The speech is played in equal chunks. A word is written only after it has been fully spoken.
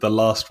the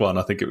last one,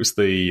 I think it was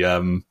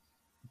the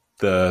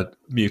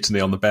Mutiny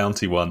on the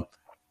Bounty one,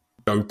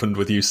 opened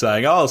with you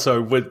saying,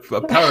 so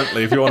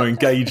apparently if you want to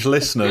engage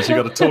listeners,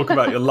 you've got to talk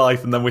about your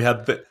life. And then we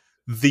had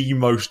the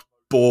most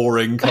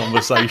boring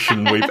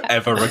conversation we've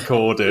ever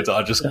recorded.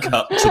 I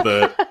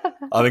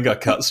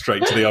cut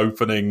straight to the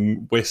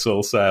opening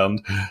whistle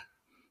sound.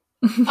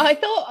 I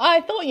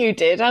thought you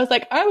did. I was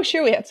like, oh,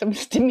 sure, we had some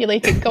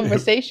stimulating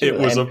conversation. It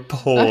was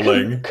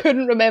appalling. I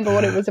couldn't remember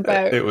what it was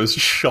about. It was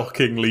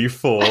shockingly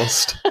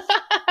forced.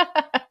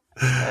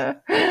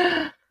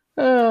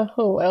 Oh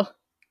well.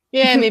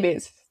 Yeah, maybe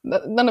it's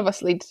none of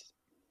us lead.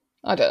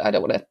 I don't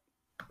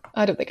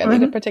think I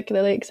lead a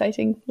particularly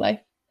exciting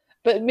life,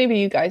 but maybe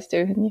you guys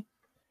do. Do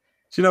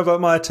you know about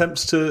my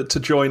attempts to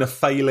join a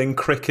failing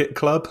cricket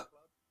club?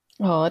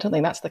 Oh, I don't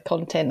think that's the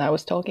content I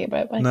was talking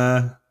about. Mike.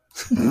 Nah.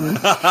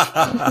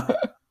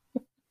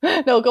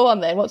 No, go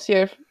on then. What's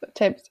your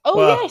attempt?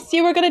 Yes,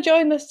 you were going to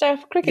join the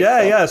staff cricket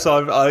club. Yeah.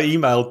 So I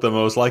emailed them.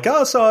 I was like,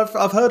 so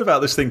I've heard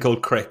about this thing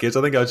called cricket.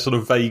 I think I sort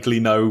of vaguely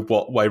know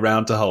what way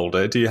round to hold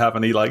it. Do you have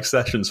any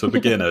sessions for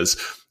beginners?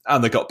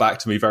 And they got back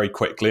to me very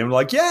quickly. I'm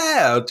like,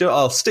 yeah,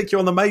 I'll stick you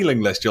on the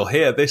mailing list. You'll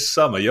hear this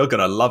summer. You're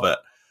going to love it.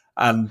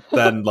 And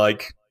then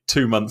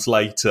 2 months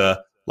later,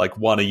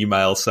 one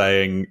email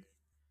saying,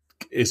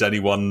 is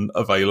anyone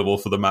available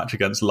for the match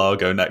against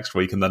Largo next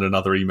week? And then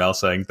another email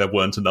saying there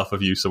weren't enough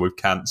of you, so we've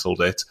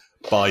cancelled it.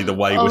 By the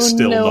way, we're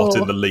still not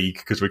in the league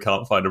because we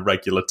can't find a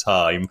regular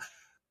time.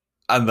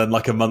 And then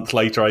a month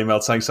later, I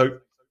emailed saying, so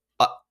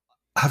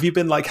have you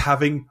been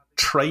having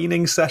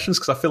training sessions?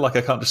 Because I feel like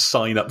I can't just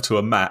sign up to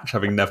a match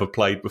having never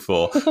played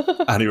before.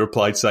 And he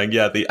replied saying,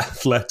 yeah, the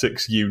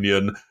Athletics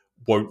Union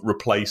won't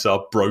replace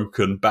our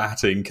broken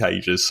batting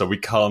cages, so we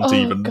can't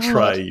even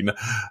train.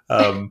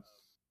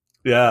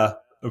 Yeah.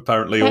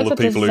 Apparently all the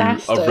people who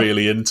are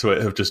really into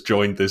it have just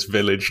joined this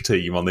village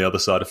team on the other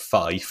side of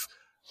Fife,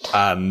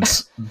 and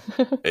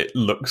it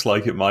looks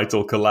like it might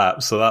all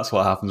collapse. So that's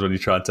what happens when you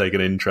try and take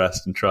an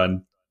interest and try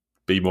and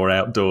be more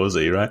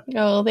outdoorsy, right?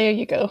 Oh, there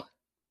you go.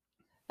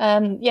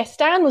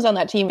 Stan was on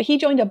that team, but he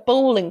joined a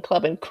bowling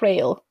club in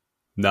Crail.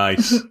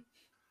 Nice. If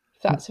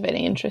that's of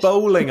any interest.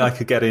 Bowling I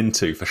could get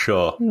into for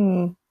sure.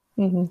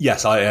 Mm-hmm.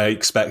 Yes, I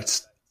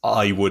expect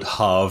I would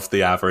halve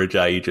the average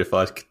age if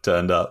I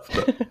turned up.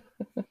 But...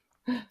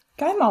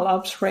 Guy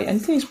Malab's right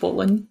into his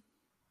bowling.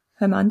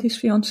 Him and his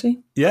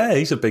fiancée. Yeah,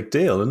 he's a big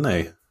deal, isn't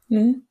he?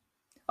 Yeah.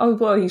 Oh,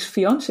 well, his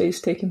fiancée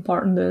is taking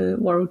part in the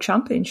World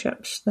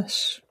Championships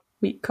this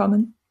week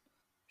coming.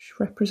 She's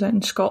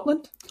representing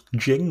Scotland.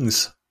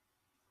 Jings.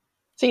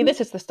 See,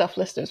 this is the stuff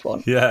listeners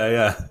want.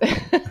 Yeah.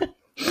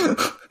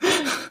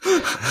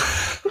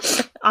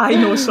 I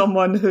know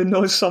someone who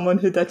knows someone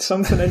who did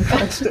something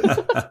interesting.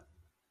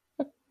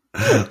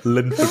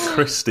 Linford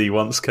Christie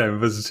once came and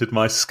visited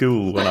my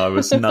school when I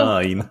was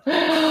 9.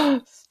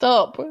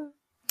 Stop. Oh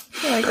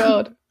my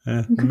God.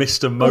 Yeah.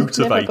 Mr.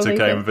 Motivator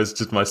came and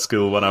visited my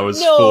school when I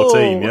was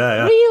 14.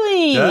 Yeah.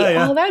 Really?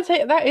 Yeah. Oh,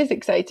 that is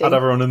exciting. Had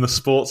everyone in the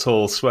sports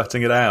hall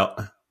sweating it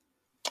out.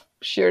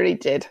 Sure he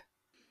did.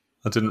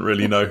 I didn't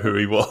really know who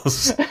he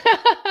was.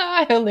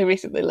 I only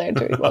recently learned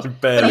who he was. I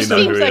barely know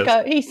who he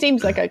is. He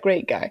seems like a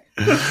great guy.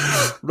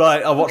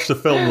 Right, I watched the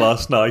film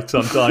last night.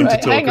 I'm dying to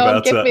talk hang on,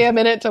 about it. Give me a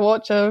minute to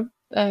watch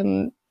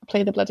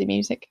play the bloody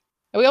music.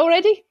 Are we all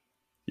ready?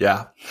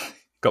 Yeah.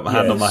 Got my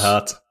hand on my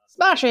heart.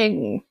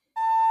 Smashing!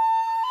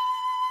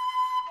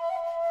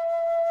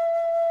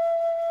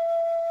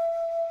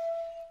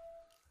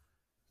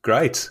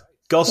 Great.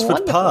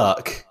 Gosford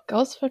Park.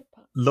 Gosford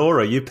Park.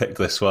 Laura, you picked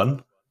this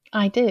one.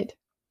 I did.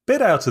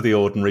 Bit out of the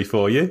ordinary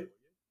for you,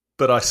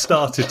 but I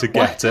started to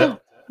get it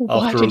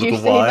after a little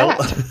while.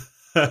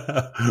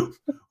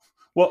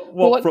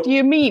 What do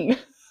you mean?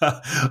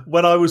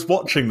 When I was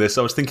watching this,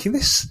 I was thinking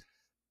this...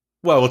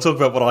 Well, we'll talk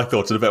about what I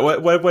thought in a bit.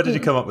 Where did you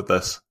come up with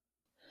this?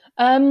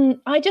 I've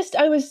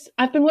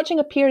been watching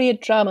a period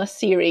drama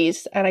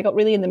series, and I got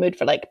really in the mood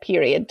for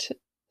period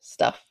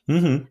stuff.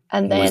 Mm-hmm.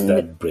 And then was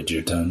that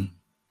Bridgerton?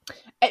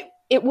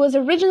 It was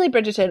originally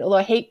Bridgerton, although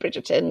I hate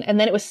Bridgerton, and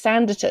then it was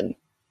Sanditon.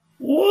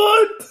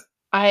 What?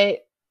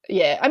 I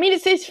mean,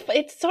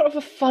 it's sort of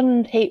a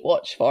fun hate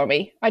watch for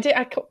me.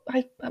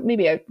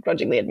 Maybe I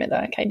grudgingly admit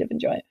that I kind of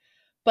enjoy it.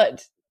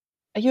 But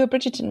are you a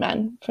Bridgerton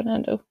man,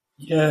 Fernando?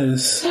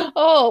 Yes.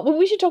 Oh, well,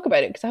 we should talk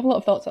about it because I have a lot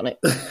of thoughts on it.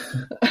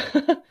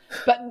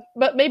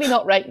 but maybe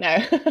not right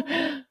now.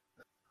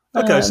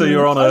 Okay, so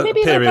you're on a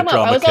period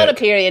drama I was kick. on a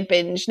period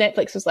binge.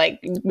 Netflix was like,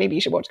 maybe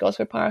you should watch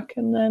Gosford Park.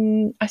 And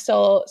then I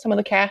saw some of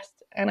the cast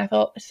and I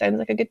thought, this sounds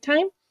like a good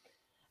time.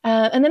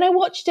 And then I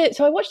watched it.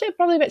 So I watched it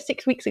probably about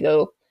 6 weeks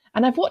ago.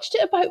 And I've watched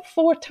it about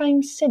 4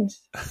 times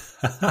since.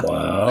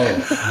 Wow.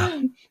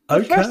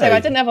 The first time I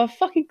didn't have a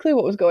fucking clue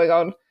what was going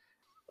on.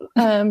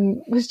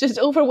 Was just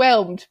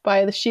overwhelmed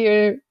by the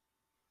sheer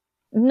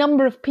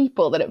number of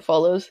people that it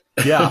follows.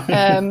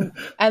 Yeah.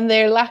 And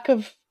their lack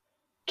of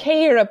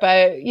care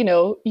about, you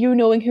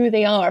knowing who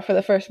they are for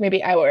the first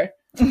maybe hour.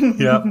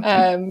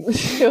 Yeah.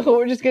 So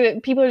we're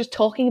people are just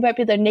talking about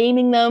people, they're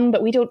naming them,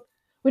 but we don't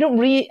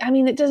really, I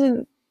mean, it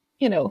doesn't,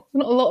 not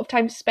a lot of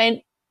time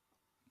spent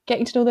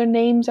getting to know their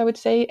names, I would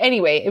say.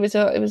 Anyway, it was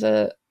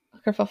a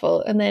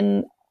kerfuffle, and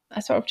then I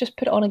sort of just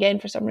put it on again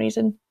for some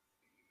reason,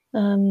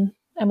 and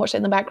watched it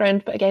in the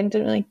background. But again,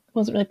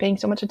 wasn't really paying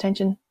so much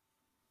attention.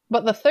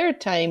 But the third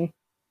time,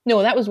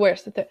 no, that was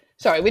worse.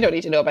 Sorry, we don't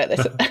need to know about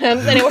this.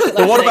 Then I watched it last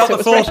But what night, about so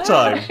the fourth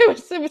time?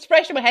 It was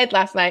fresh in my head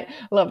last night.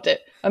 Loved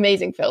it.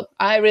 Amazing film.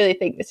 I really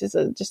think this is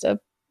just a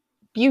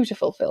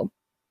beautiful film.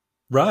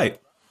 Right.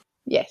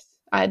 Yes.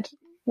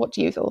 What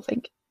do you all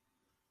think?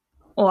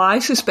 Well, I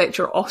suspect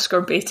you're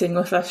Oscar baiting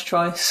with this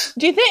choice.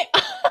 Do you think?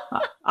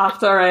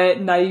 After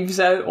Knives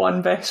Out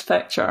won Best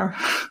Picture.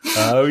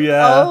 Oh,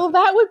 yeah. Oh,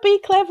 that would be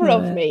clever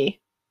of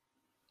me.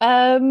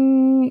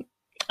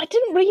 It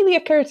didn't really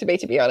occur to me,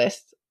 to be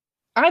honest.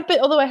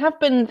 Although I have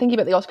been thinking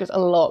about the Oscars a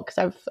lot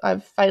because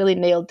I've finally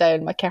nailed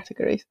down my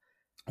categories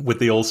With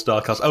the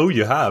all-star cast. Oh,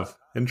 you have.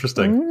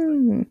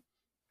 Interesting.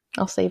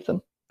 I'll save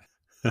them.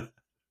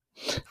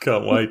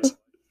 Can't wait.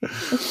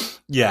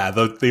 Yeah,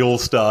 the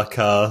all-star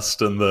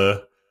cast and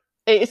the...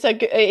 It's a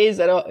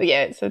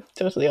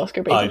totally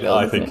Oscar baiting film.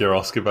 I think you're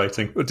Oscar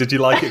baiting. Did you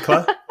like it,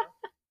 Claire?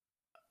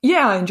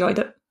 Yeah, I enjoyed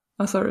it.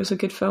 I thought it was a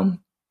good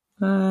film.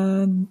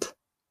 And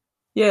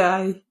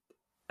yeah,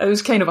 it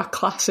was kind of a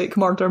classic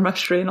murder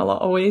mystery in a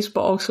lot of ways,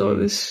 but also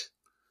it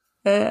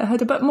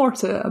had a bit more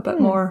to it, a bit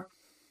more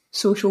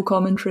social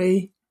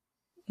commentary.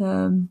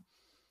 It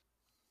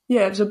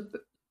was a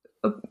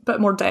bit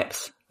more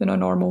depth than a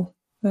normal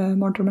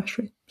murder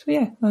mystery. So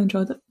yeah, I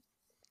enjoyed it.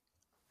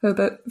 How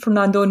about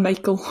Fernando and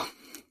Michael?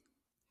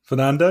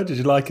 Fernando, did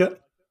you like it?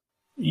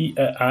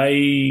 Yeah,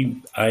 I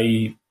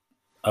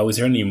was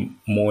certainly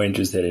more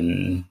interested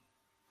in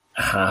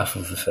half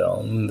of the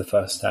film. The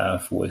first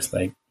half was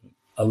like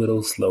a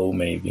little slow,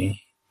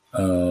 maybe.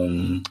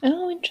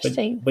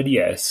 Interesting. But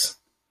yes,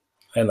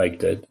 I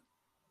liked it.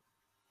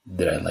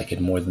 Did I like it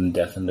more than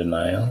Death and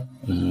Denial?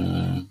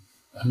 I'm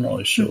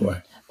not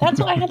sure. That's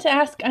what I had to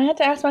ask. I had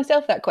to ask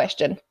myself that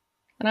question,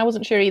 and I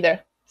wasn't sure either.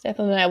 Death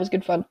on the Nile was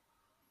good fun.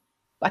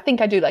 I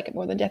think I do like it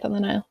more than Death on the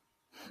Nile.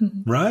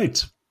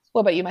 Right.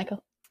 What about you,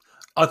 Michael?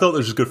 I thought this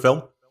was a good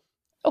film.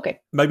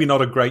 Okay. Maybe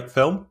not a great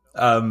film.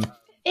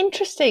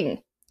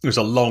 Interesting. It was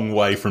a long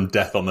way from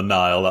Death on the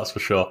Nile, that's for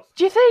sure.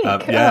 Do you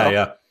think?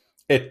 Yeah.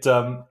 It,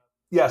 so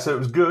it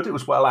was good. It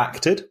was well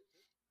acted.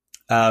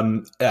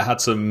 It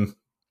had some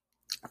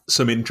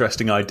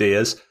interesting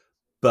ideas,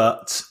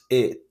 but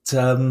it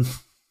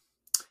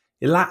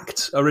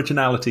lacked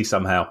originality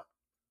somehow.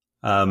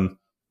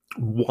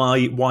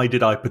 Why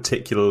did I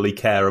particularly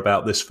care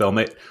about this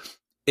film?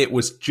 It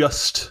was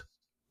just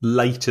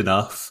late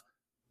enough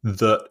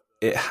that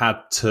it had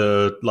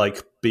to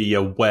be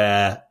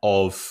aware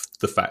of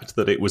the fact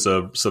that it was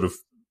a sort of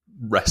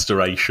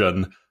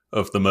restoration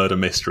of the murder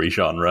mystery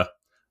genre,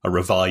 a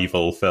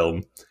revival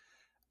film,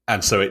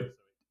 and so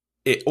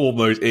it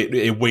almost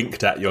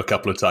winked at you a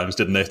couple of times,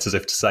 didn't it, as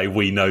if to say,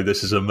 we know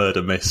this is a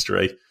murder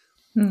mystery.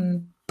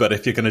 But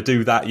if you're going to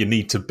do that,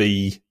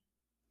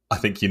 I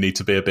think you need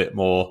to be a bit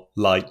more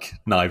like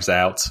Knives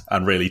Out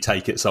and really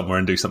take it somewhere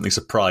and do something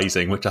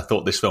surprising, which I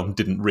thought this film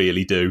didn't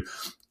really do.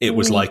 It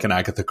was like an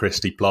Agatha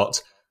Christie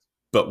plot,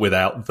 but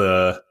without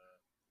the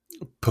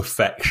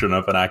perfection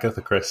of an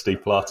Agatha Christie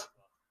plot.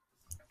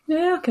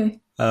 Yeah, okay.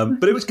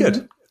 But it was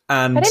good.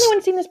 And had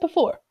anyone seen this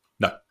before?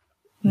 No.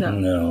 No.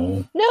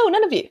 No,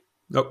 none of you.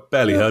 Oh,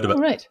 barely heard of it.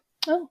 Oh, right.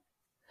 Oh.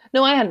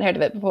 No, I hadn't heard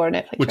of it before.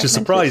 Netflix Which is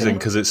surprising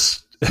because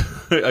it's,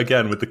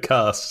 again, with the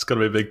cast, it's got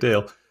to be a big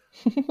deal.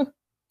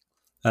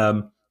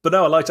 But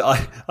no, I liked it.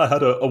 I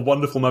had a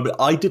wonderful moment.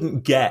 I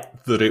didn't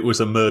get that it was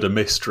a murder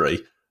mystery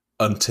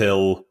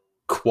until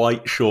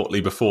quite shortly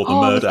before the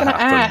murder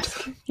happened.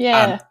 Ask.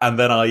 Yeah. And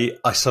then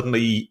I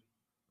suddenly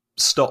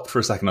stopped for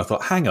a second. I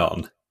thought, hang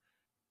on.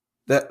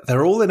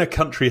 They're all in a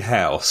country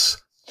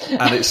house,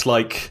 and it's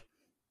like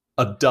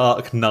a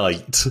dark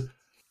night,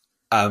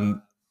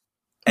 and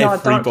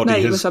everybody Dark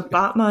Knight was a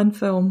Batman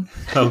film.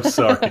 Oh,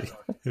 sorry.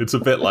 It's a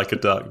bit like a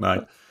Dark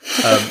Knight.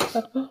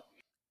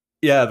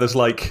 Yeah, there's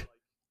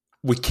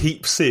we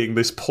keep seeing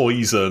this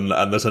poison,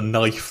 and there's a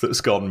knife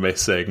that's gone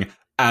missing,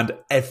 and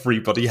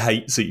everybody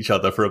hates each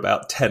other for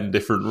about 10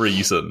 different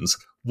reasons.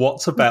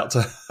 What's about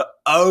to...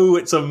 Oh,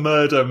 it's a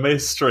murder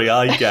mystery.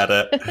 I get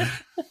it.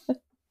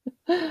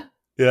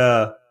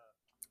 Yeah.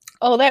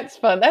 Oh, that's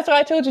fun. That's why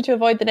I told you to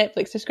avoid the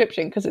Netflix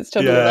description, because it's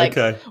totally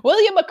okay.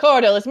 William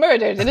McCardle is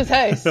murdered in his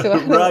house. So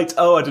Right.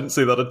 Oh, I didn't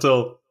see that at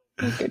all.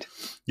 Good.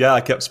 Yeah,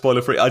 I kept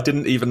spoiler free. I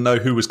didn't even know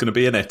who was going to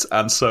be in it,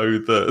 and so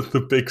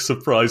the big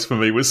surprise for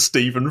me was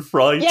Stephen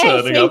Fry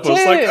turning up. I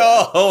was like,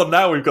 oh,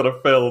 now we've got a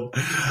film.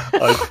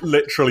 I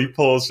literally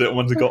paused it and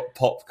went and got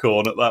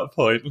popcorn at that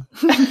point.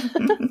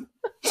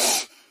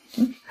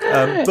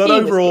 But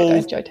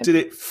overall, did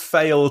it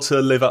fail to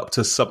live up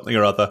to something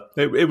or other?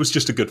 It was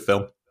just a good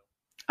film.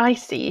 I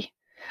see.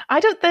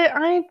 I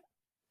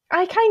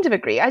kind of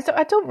agree. I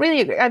don't really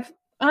agree.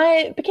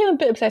 I became a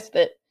bit obsessed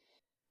with it.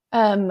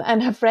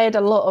 And have read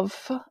a lot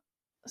of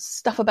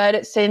stuff about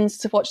it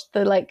since. I've watched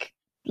the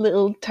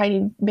little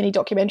tiny mini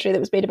documentary that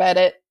was made about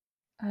it,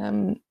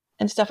 and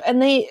stuff.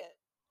 And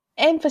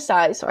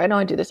emphasize, sorry, I know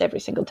I do this every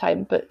single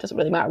time, but it doesn't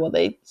really matter what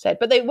they said,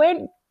 but they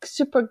weren't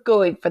super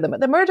going for them.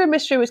 The murder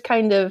mystery was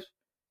kind of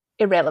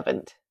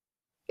irrelevant.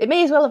 It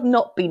may as well have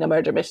not been a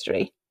murder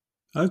mystery.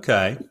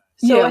 Okay.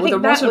 So I think there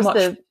that wasn't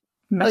was much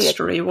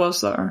mystery,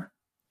 was there?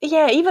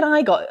 Yeah, even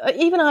I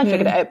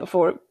figured it out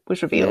before it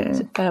was revealed,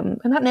 and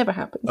that never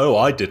happened. Oh,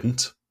 I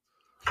didn't.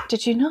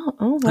 Did you not?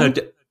 Oh, well.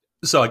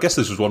 So I guess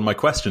this was one of my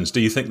questions.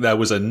 Do you think there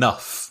was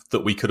enough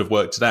that we could have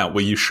worked it out?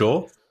 Were you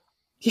sure?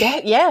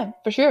 Yeah,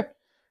 for sure.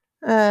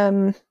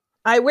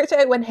 I worked it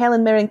out when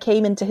Helen Mirren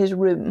came into his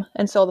room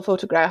and saw the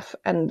photograph,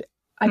 and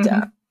I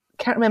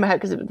can't remember how,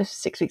 because this was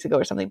 6 weeks ago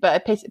or something, but I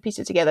pieced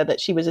it together that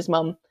she was his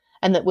mum,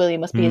 and that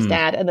William must be his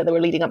dad, and that they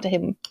were leading up to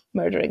him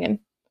murdering him.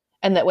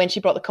 And that when she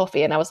brought the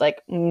coffee in, I was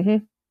like,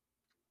 There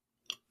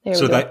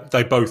so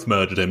they both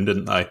murdered him,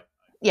 didn't they?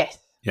 Yes.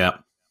 Yeah.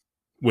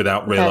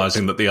 Without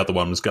realising that the other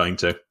one was going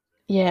to.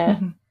 Yeah.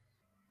 Mm-hmm.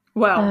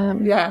 Well,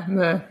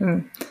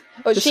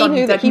 But she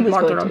knew that he was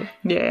going to.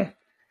 Yeah.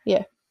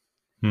 Yeah.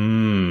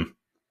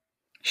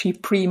 She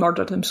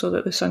pre-murdered him so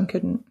that the son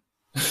couldn't.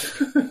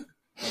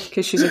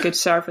 Because she's a good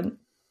servant.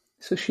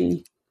 So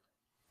she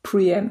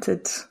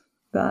preempted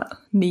that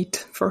need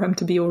for him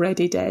to be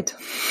already dead.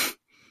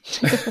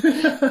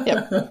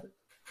 Yep.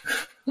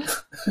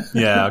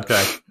 Yeah,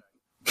 okay.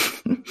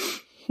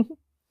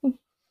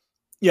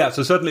 Yeah,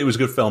 so certainly it was a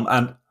good film,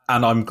 and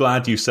I'm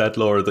glad you said,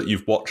 Laura, that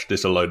you've watched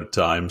this a load of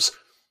times,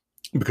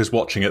 because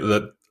watching it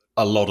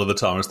a lot of the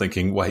time I was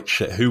thinking, wait,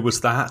 shit, who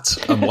was that?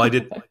 And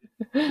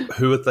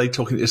who are they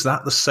talking? Is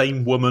that the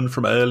same woman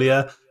from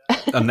earlier?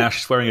 And now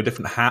she's wearing a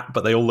different hat,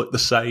 but they all look the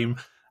same.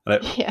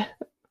 And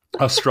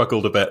I've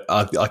struggled a bit.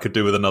 I could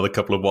do with another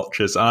couple of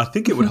watches, and I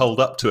think it would hold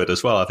up to it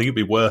as well. I think it'd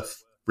be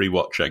worth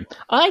rewatching.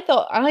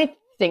 I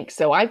think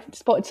so. I've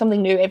spotted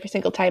something new every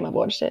single time I've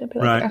watched it.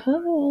 Right.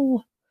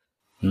 Oh.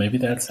 Maybe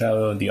that's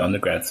how the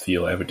undergrads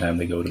feel every time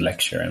they go to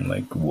lecture. I'm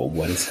like, well,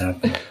 what is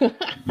happening?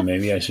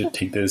 Maybe I should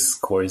take this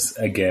course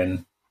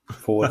again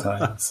 4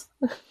 times.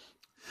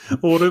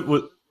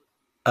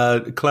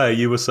 Claire,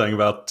 you were saying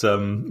about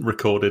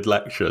recorded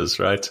lectures,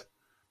 right?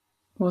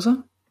 Was it?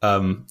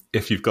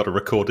 If you've got a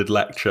recorded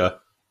lecture,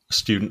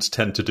 students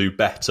tend to do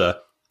better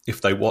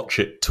if they watch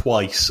it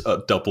twice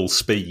at double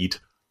speed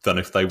than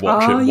if they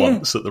watch it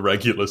once at the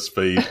regular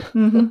speed.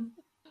 Mm-hmm.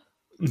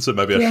 So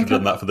maybe I should have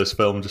done that for this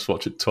film, just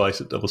watch it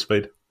twice at double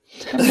speed.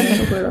 I don't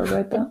know where I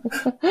read that.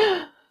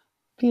 I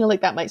feel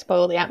like that might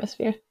spoil the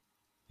atmosphere.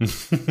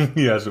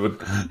 Yes, it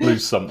would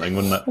lose something,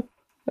 wouldn't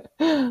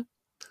it?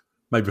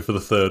 Maybe for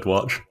the third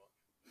watch.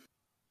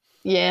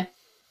 Yeah.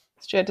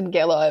 It's true, I didn't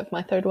get a lot out of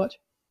my third watch.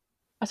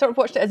 I sort of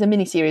watched it as a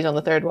mini-series on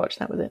the third watch,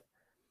 that was it.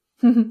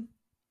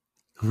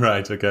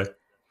 Right, okay.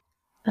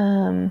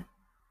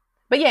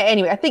 But yeah,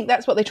 anyway, I think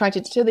that's what they tried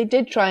to do. So they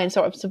did try and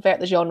sort of subvert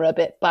the genre a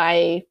bit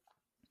by...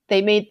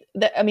 They made...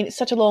 it's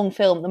such a long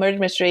film. The murder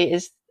mystery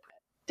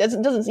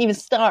doesn't even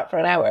start for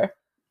an hour.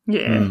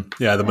 Yeah.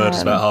 Yeah, the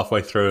murder's about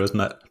halfway through, isn't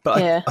it?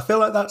 But I feel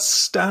like that's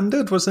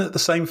standard, wasn't it? The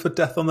same for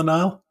Death on the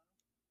Nile?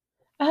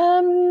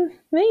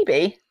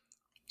 Maybe.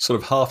 Sort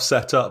of half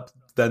set up,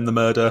 then the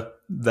murder,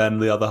 then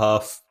the other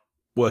half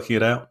working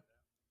it out.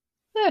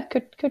 Yeah,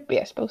 could be,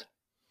 I suppose.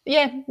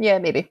 Yeah,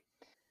 maybe.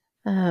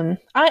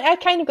 I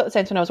kind of got the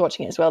sense when I was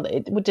watching it as well that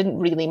it didn't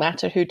really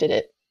matter who did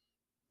it.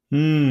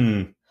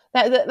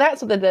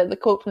 That's what the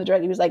quote from the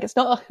director was like. It's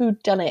not a who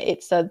done it.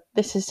 It's a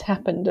this has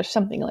happened or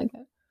something like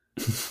that.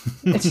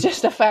 It's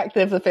just a fact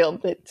of the film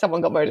that someone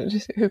got murdered.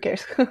 Who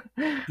cares?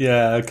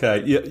 Yeah.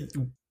 Okay. Yeah.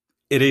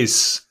 It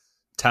is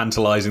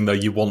tantalizing though.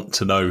 You want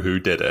to know who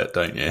did it,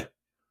 don't you?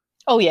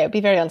 Oh yeah, it'd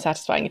be very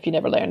unsatisfying if you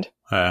never learned.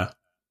 Yeah.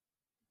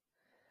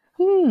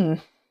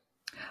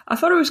 I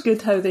thought it was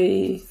good how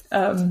they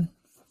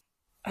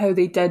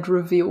did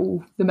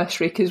reveal the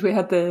mystery, because we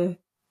had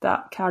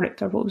that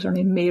character, what was her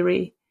name,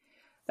 Mary.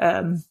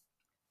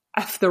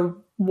 If there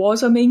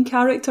was a main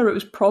character, it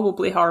was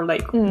probably her.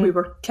 Like we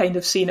were kind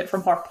of seeing it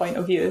from her point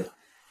of view,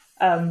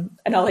 and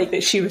I like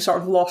that she was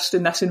sort of lost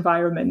in this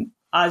environment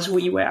as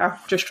we were,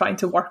 just trying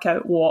to work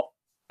out what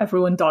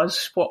everyone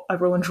does, what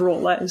everyone's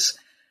role is,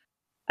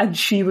 and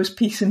she was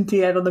piecing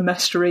together the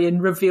mystery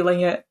and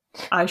revealing it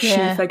as she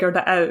figured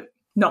it out.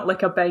 Not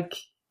like a big...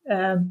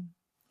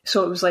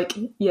 so it was like,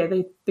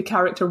 the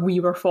character we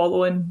were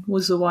following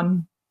was the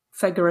one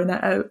figuring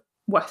it out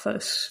with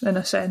us, in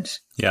a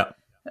sense. Yeah.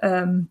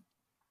 Which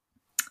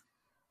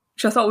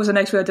I thought was a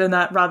nice way of doing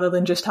that, rather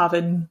than just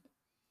having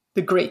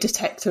the great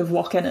detective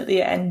walk in at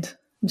the end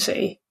and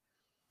say,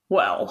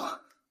 well,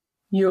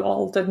 you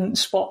all didn't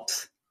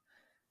spot...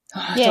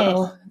 I don't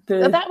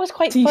know, that was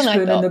quite fun, I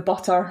teaspoon thought. in the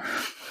butter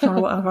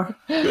or whatever.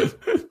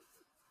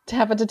 To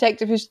have a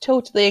detective who's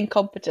totally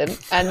incompetent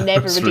and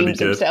never That's redeems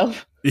really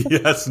himself.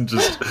 Yes, and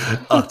just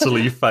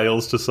utterly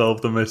fails to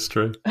solve the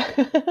mystery.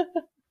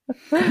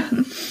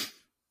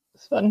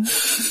 It's fun.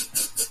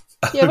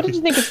 Yeah, what did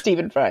you think of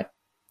Stephen Fry?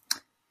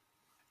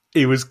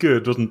 He was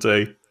good, wasn't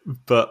he?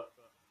 But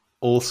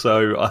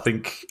also, I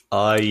think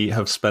I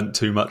have spent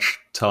too much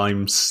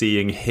time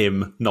seeing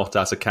him not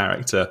as a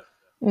character.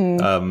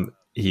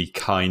 he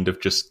kind of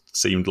just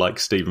seemed like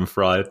Stephen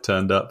Fry had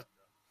turned up.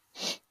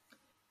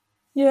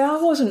 Yeah,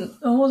 I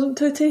wasn't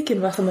too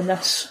taken with him in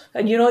this.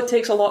 And it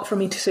takes a lot for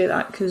me to say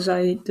that, because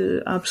I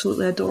do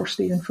absolutely adore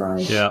Stephen Fry.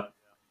 Yeah.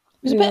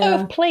 It was a bit out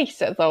of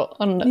place, I thought,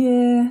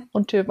 on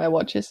two of my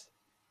watches.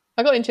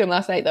 I got into him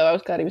last night, though. I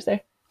was glad he was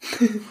there.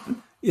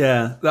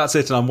 Yeah, that's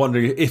it. And I'm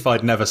wondering if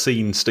I'd never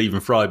seen Stephen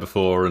Fry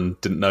before and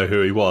didn't know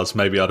who he was,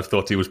 maybe I'd have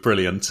thought he was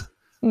brilliant.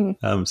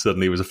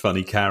 Suddenly he was a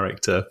funny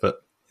character, but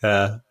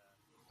I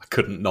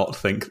couldn't not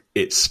think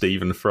it's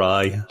Stephen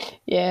Fry.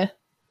 Yeah.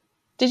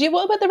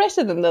 What about the rest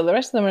of them, though? The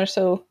rest of them are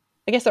so...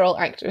 I guess they're all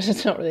actors.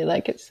 It's not really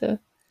like it's...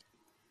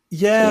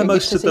 Yeah,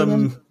 most of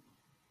them...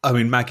 I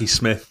mean, Maggie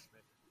Smith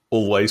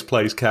always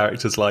plays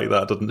characters like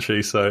that, doesn't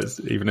she? So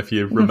even if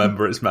you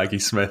remember it's Maggie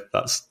Smith,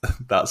 that's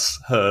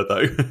her,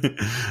 though.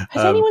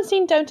 Has anyone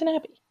seen Downton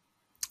Abbey?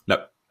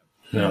 No.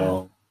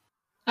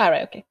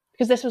 Right, okay.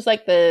 Because this was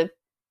like the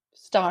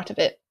start of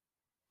it.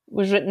 It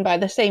was written by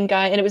the same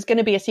guy, and it was going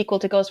to be a sequel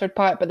to Gosford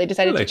Park, but they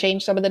decided to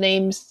change some of the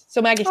names.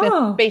 So Maggie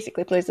Smith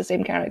basically plays the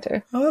same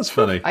character. Oh, that's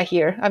funny. I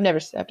hear. I've never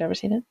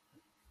seen it.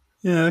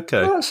 Yeah,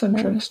 okay. Oh, that's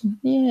interesting.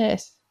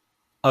 Yes.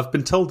 I've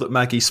been told that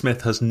Maggie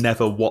Smith has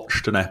never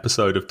watched an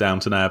episode of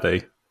Downton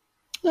Abbey,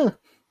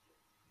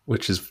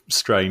 which is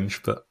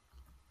strange, but...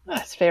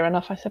 That's fair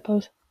enough, I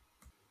suppose.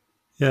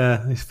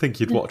 Yeah, I think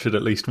you'd watch it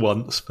at least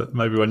once, but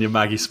maybe when you're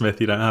Maggie Smith,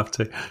 you don't have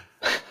to.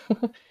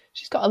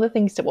 She's got other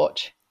things to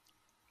watch,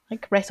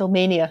 like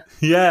WrestleMania.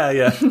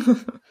 Yeah.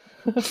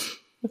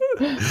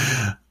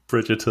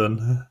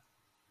 Bridgerton.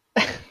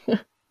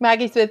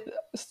 Maggie Smith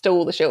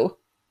stole the show.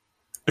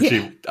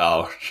 She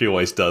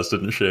always does,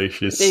 doesn't she?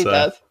 She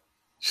does.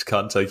 She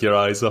can't take your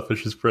eyes off her.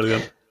 She's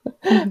brilliant.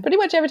 Pretty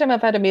much every time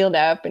I've had a meal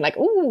now, I've been like,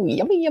 "Ooh,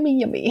 yummy, yummy,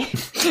 yummy."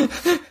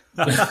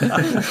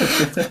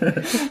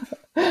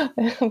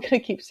 I'm going to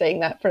keep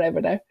saying that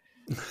forever now.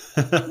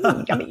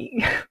 Ooh,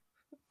 yummy.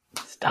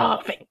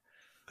 Starving.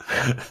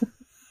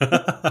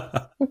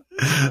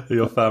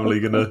 Your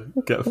family going to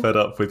get fed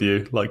up with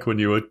you, like when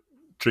you were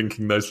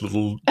drinking those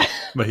little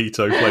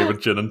mojito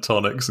flavoured gin and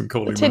tonics and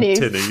calling them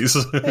tinnies.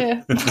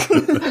 Yeah.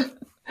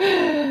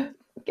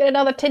 Get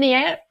another tinny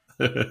out.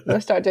 I'll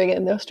start doing it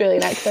in the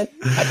Australian accent.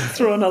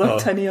 Throw another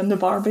tinny on the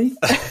Barbie.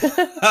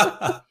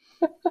 Back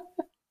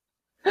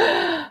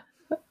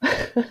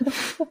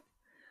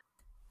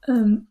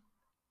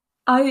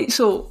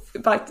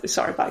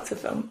to the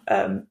film.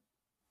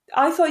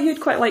 I thought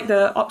you'd quite like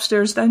the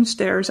upstairs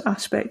downstairs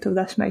aspect of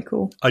this,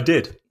 Michael. I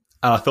did,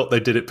 and I thought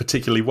they did it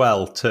particularly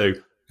well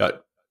too.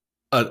 At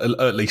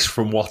least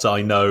from what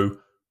I know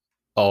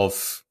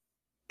of,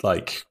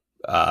 like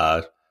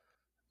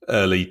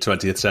early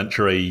 20th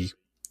century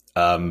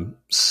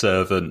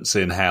servants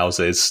in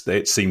houses,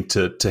 it seemed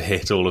to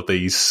hit all of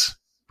these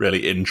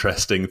really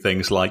interesting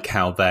things, like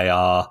how they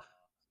are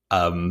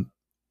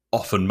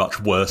often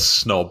much worse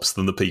snobs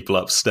than the people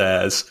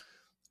upstairs,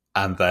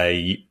 and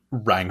they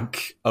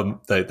rank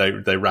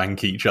they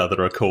rank each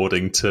other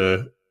according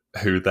to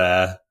who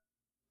their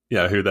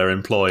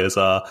employers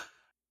are,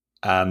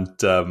 and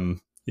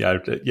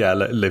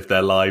live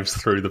their lives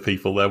through the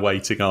people they're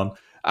waiting on,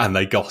 and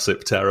they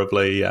gossip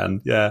terribly,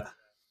 and I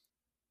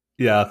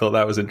thought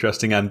that was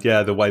interesting. And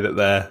the way that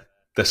they're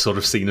sort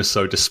of seen as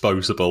so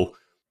disposable,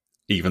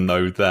 even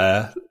though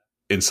they're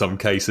in some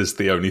cases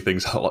the only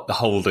things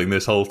holding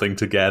this whole thing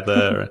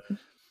together.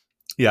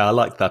 I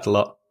liked that a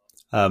lot.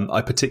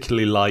 I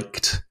particularly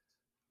liked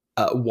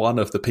one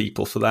of the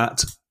people for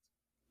that.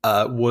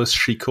 Was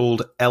she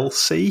called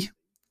Elsie?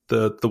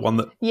 The one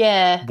that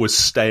was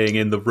staying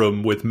in the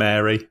room with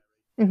Mary,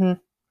 and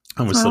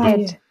was sort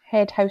of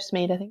head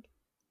housemaid, I think.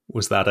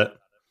 Was that it?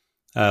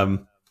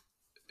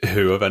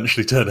 Who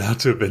eventually turned out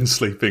to have been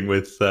sleeping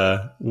with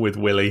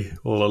Willie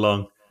all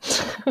along.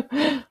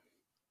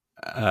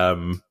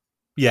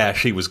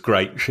 She was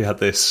great. She had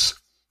this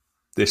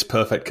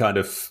perfect kind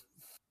of,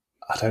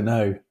 I don't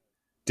know,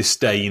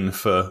 disdain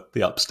for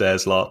the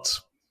upstairs lot,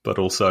 but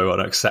also an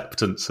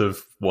acceptance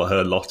of what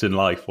her lot in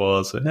life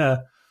was.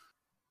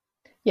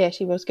 Yeah,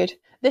 she was good.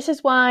 This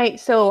is why,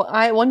 so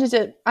I wanted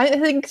to, I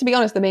think, to be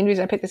honest, the main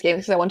reason I picked this game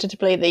is because I wanted to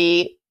play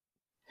the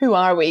Who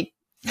Are We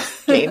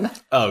game.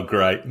 Oh,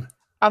 great.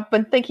 I've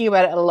been thinking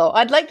about it a lot.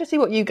 I'd like to see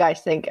what you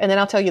guys think, and then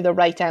I'll tell you the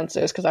right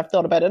answers, because I've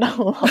thought about it a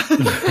lot.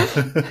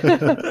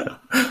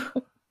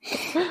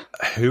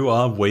 Who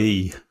are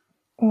we?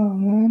 Oh,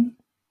 man.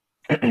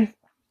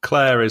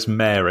 Claire is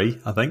Mary,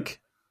 I think.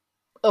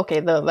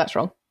 Okay, no, that's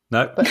wrong.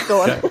 No. But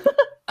go on. Okay.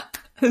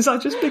 Is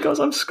that just because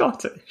I'm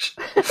Scottish?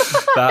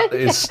 That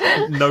is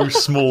no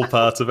small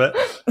part of it.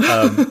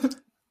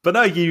 But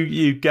no,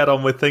 you get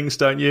on with things,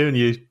 don't you? And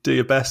you do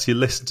your best. You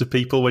listen to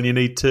people when you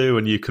need to,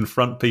 and you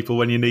confront people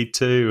when you need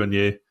to, and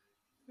you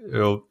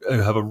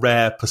have a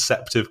rare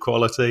perceptive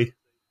quality.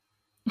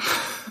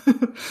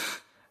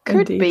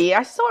 Could be.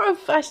 I sort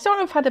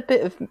of had a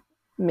bit of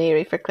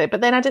Mary for Claire,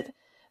 but then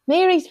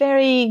Mary's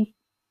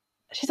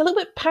she's a little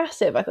bit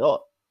passive, I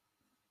thought.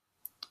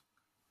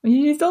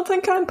 You don't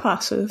think I'm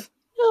passive?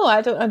 No,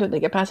 I don't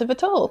think you're passive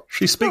at all.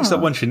 She speaks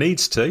up when she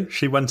needs to.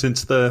 She went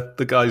into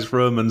the guy's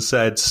room and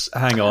said,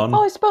 "Hang on."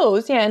 Oh, I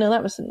suppose. Yeah, no,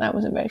 that wasn't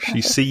very passive.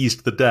 She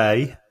seized the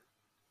day.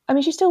 I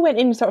mean, she still went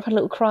in and sort of had a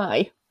little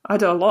cry. I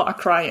did a lot of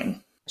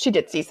crying. She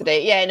did seize the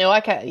day. Yeah, no,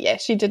 I can't. Yeah,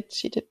 she did.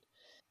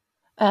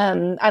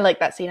 I like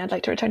that scene. I'd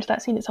like to return to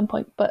that scene at some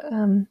point. But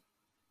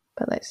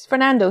let's.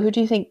 Fernando, who do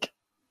you think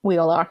we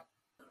all are?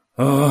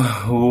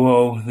 Oh,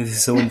 whoa, this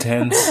is so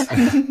intense.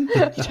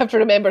 You'd have to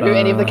remember who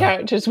any of the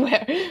characters were.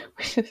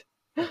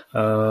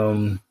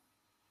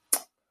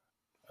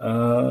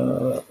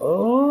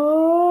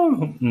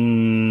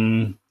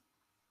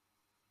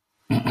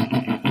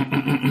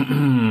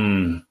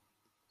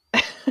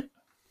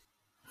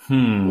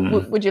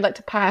 Would you like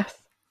to pass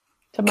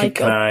to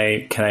Michael?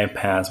 Can I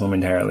pass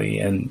momentarily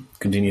and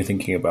continue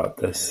thinking about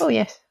this? Oh,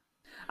 yes.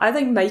 I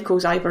think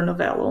Michael's Ivor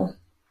Novello.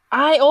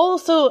 I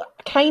also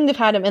kind of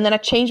had him, and then I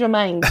changed my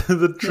mind.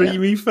 The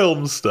dreamy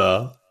film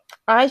star.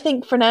 I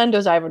think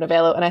Fernando's Ivor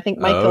Novello, and I think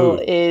Michael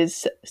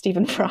is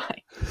Stephen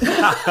Fry.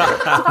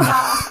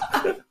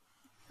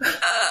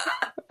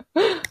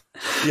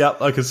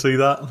 Yep, I can see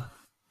that.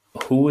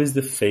 Who is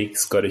the fake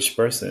Scottish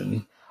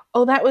person?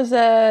 Oh, that was,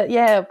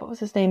 what was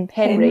his name?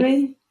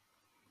 Henry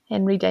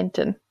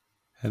Denton.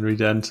 Henry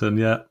Denton,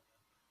 yeah.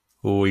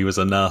 Oh, he was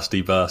a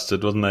nasty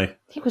bastard, wasn't he?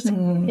 He was,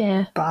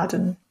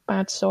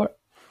 bad sort.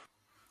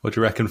 What do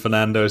you reckon,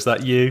 Fernando? Is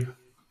that you?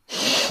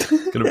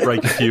 Gonna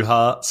break a few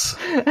hearts?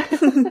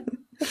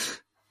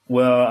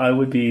 Well, I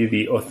would be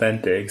the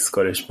authentic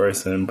Scottish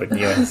person, but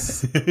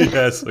yes.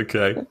 Yes,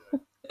 okay.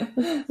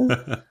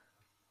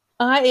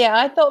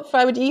 I thought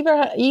I would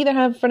either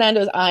have Fernando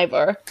as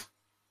Ivor,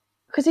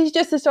 because he's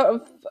just a sort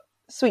of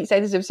sweet,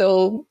 sensitive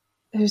soul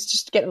who's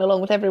just getting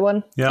along with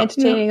everyone,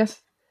 entertaining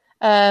us.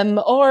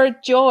 Or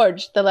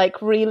George, the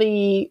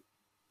really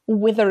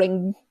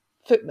withering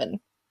footman.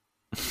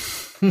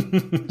 Do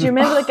you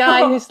remember the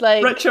guy who's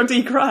like Richard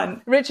E.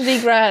 Grant? Richard E.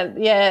 Grant,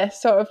 yeah,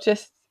 sort of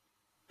just.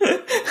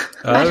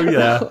 Oh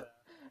yeah,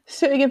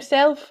 suiting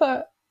himself.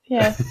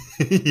 Yes.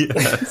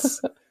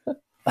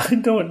 I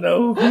don't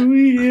know who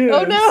he is.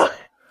 Oh no,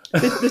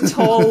 the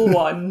tall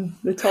one,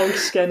 the tall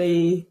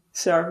skinny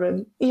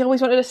servant. He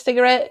always wanted a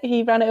cigarette.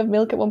 He ran out of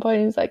milk at one point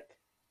and he was like,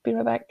 "Be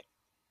right back."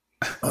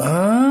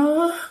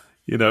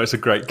 You know, it's a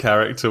great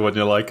character when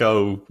you're like,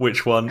 oh,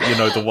 which one? You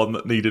know, the one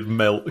that needed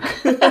milk.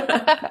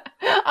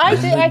 I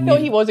thought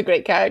he was a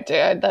great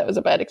character. That was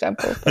a bad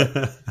example.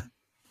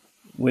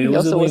 Wait, it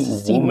was a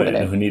woman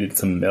who needed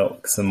some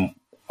milk, some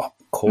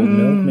cold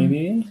milk,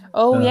 maybe?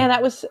 Oh, yeah,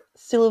 that was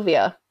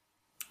Sylvia.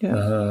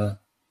 Yeah,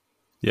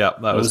 yeah,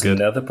 that was good.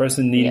 Another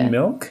person needing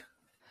milk?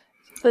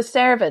 The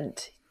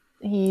servant.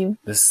 The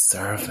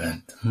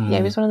servant. Yeah,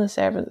 he was one of the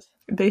servants.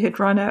 They had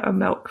run out of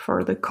milk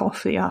for the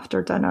coffee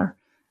after dinner,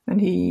 and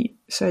he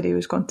said he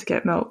was going to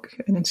get milk,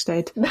 and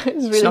instead that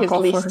was really his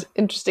least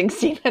interesting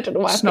scene. I don't know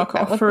why. Snuck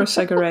off for a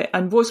cigarette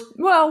and was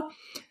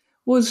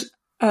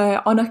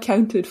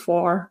unaccounted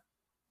for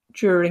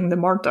during the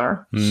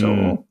murder.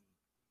 So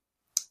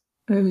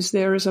it was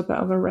there as a bit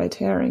of a red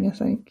herring, I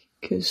think,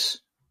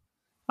 because,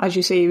 as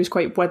you say, he was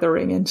quite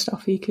withering and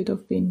stuff. He could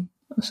have been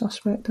a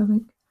suspect, I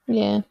think.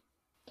 Yeah.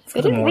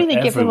 They didn't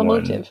really give him a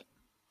motive.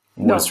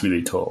 Was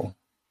really tall.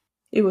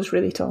 He was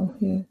really tall,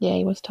 yeah. Yeah,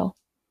 he was tall.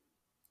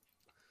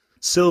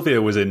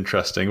 Sylvia was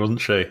interesting,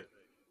 wasn't she?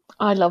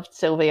 I loved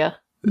Sylvia.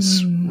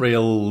 This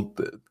real,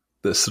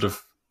 the sort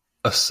of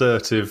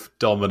assertive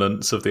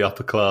dominance of the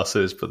upper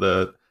classes, but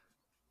a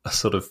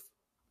sort of,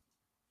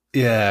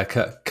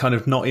 kind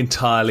of not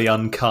entirely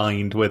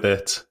unkind with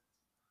it.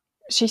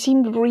 She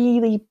seemed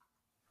really,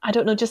 I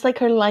don't know, just like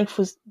her life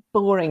was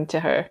boring to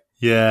her.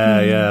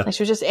 Yeah. Like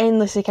she was just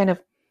endlessly kind of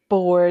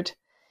bored.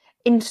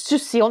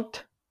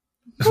 Insouciant.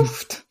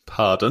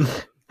 Pardon?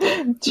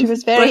 She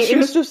was very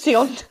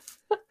insouciant.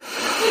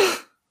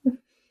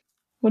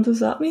 What does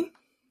that mean?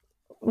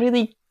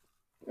 Really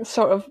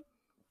sort of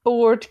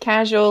bored,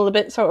 casual, a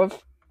bit sort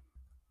of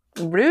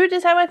rude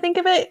is how I think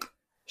of it.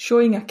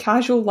 Showing a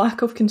casual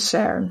lack of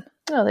concern.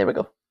 Oh, there we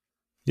go.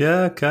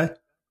 Yeah, okay.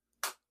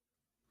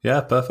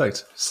 Yeah,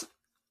 perfect.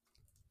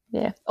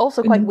 Yeah,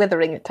 also quite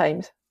withering at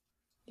times.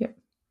 Yeah.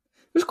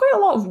 There's quite a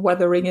lot of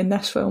withering in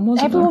this film,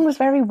 wasn't Everyone there? was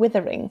very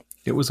withering.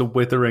 It was a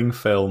withering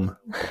film.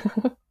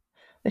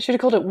 They should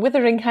have called it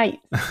Withering Heights.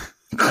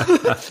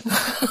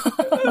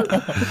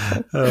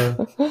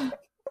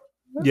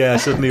 Yeah,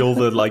 suddenly all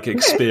the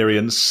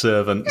experienced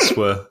servants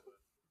were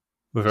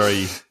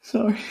very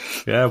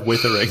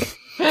withering.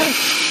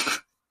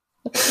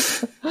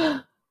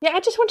 Yeah, I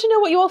just want to know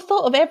what you all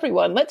thought of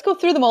everyone. Let's go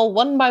through them all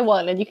one by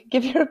one and you can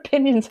give your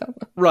opinions on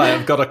them. Right,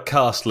 I've got a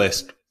cast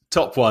list.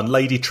 Top one,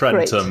 Lady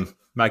Trentham, Great.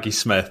 Maggie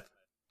Smith.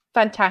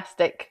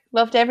 Fantastic.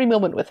 Loved every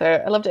moment with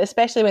her. I loved it,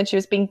 especially when she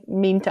was being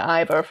mean to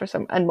Ivor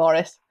and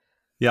Morris.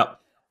 Yep.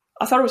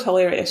 I thought it was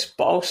hilarious,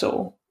 but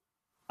also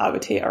I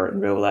would hate her in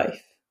real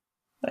life.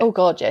 Oh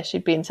God, yes,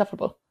 she'd be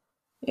insufferable.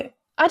 Yeah.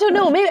 I don't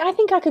know, maybe I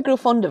think I could grow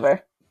fond of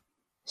her.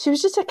 She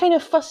was just a kind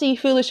of fussy,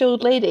 foolish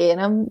old lady,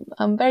 and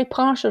I'm very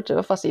partial to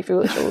a fussy,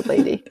 foolish old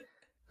lady.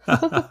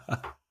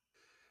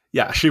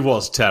 Yeah, she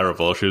was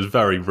terrible. She was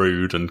very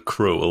rude and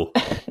cruel.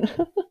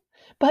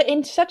 But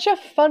in such a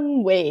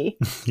fun way.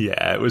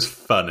 Yeah, it was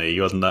funny,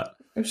 wasn't it?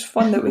 It was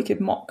fun that we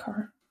could mock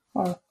her.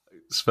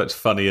 It's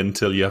funny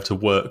until you have to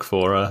work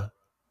for her,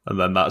 and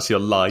then that's your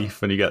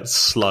life, and you get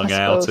slung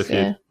out if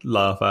you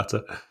laugh at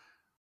her.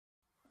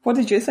 What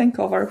did you think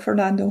of her,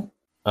 Fernando?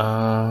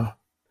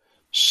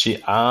 She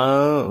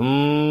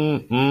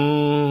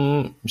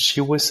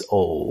was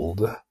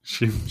old.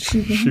 She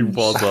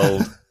was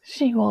old.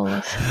 She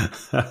was.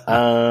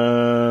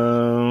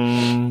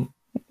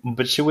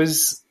 But she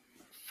was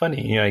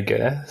funny, I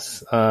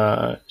guess.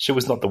 She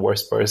was not the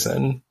worst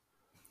person.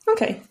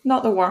 Okay,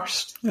 not the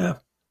worst. Yeah.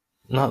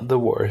 Not the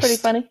worst. Pretty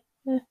funny.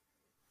 Yeah.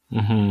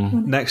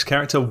 Mm-hmm. Next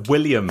character,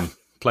 William,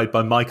 played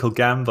by Michael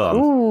Gambon.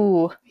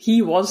 Ooh.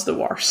 He was the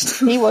worst.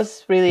 He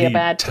was really a He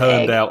bad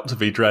turned egg. out to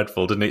be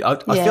dreadful, didn't he? I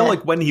feel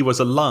like when he was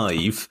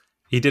alive,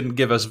 he didn't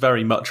give us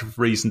very much of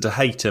reason to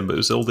hate him, but it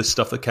was all this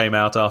stuff that came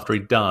out after he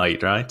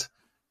died, right?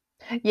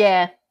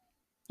 Yeah.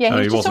 Yeah, he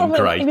was just wasn't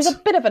great. He was a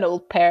bit of an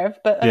old perv,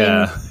 but I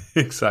mean,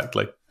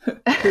 exactly.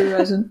 Who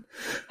isn't?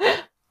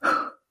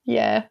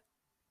 yeah.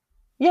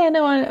 Yeah,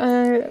 no,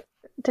 I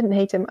didn't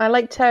hate him. I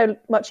liked how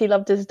much he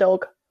loved his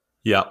dog.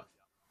 Yeah.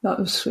 That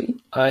was sweet.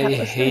 I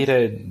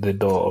hated the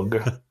dog.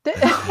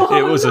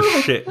 It was a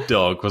shit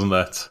dog, wasn't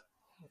it?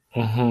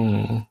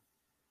 Mm-hmm.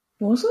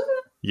 Was it?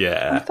 I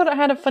Yeah. thought it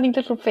had a funny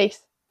little face.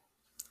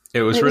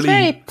 It was It was really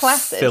very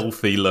placid.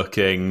 filthy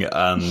looking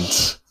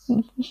and...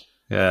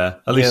 Yeah,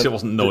 at least it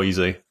wasn't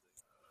noisy.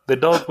 The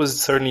dog was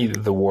certainly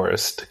the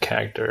worst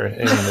character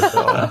in the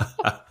film.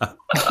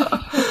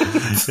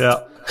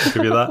 Yeah, I'll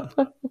give you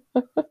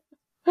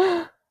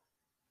that.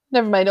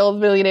 Never mind all the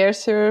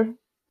millionaires who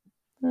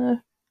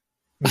are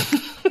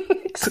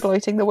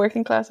exploiting the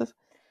working classes.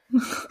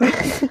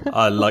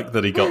 I like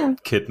that he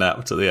got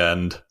kidnapped at the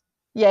end.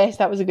 Yes,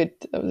 that was a good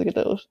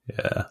little.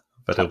 Yeah,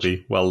 but he'll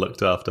be well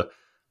looked after.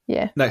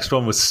 Yeah. Next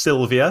one was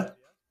Sylvia,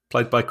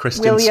 played by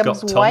Kristen William's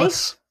Scott wife?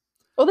 Thomas.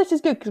 Oh, this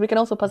is good because we can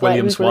also puzzle out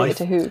William's who's related wife.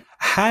 to who.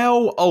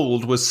 How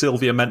old was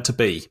Sylvia meant to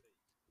be?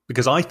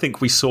 Because I think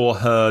we saw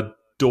her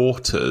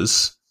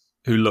daughters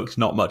who looked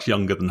not much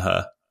younger than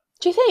her.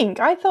 Do you think?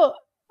 I thought.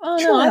 Oh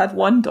She no, only I, had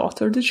one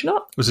daughter, did she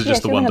not? Was it Yeah,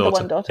 just the she one only had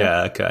daughter? the one daughter.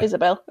 Yeah, okay.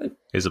 Isabel.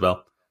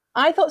 Isabel.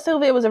 I thought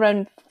Sylvia was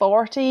around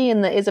 40,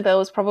 and that Isabel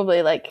was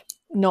probably like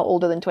not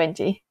older than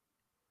 20.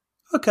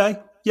 Okay.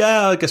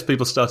 Yeah, I guess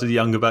people started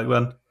younger back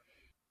then.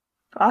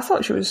 I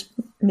thought she was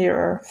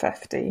nearer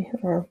 50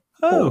 or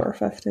Oh. over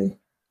 50.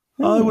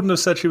 I wouldn't have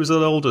said she was as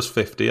old as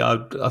 50. I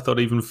thought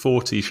even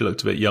 40 she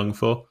looked a bit young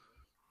for.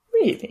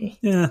 Really?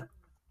 Yeah.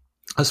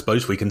 I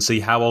suppose we can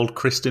see how old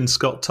Kristen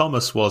Scott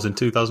Thomas was in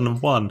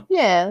 2001.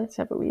 Yeah, let's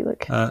have a wee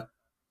look.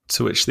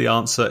 To which the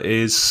answer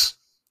is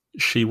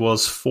she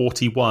was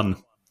 41.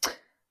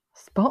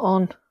 Spot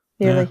on.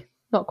 Nearly. Yeah.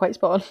 Not quite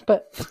spot on,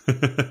 but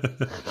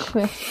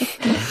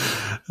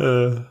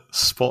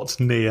Spot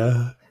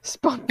near.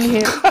 spot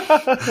near.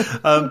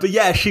 But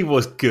yeah, she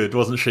was good,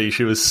 wasn't she?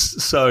 She was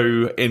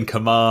so in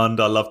command.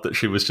 I loved that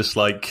she was just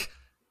like,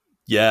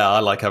 yeah, I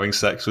like having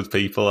sex with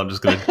people. I'm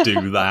just going to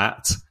do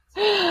that.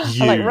 I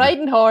like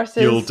riding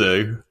horses. You'll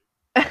do.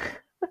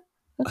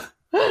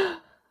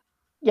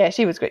 Yeah,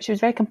 she was great. She was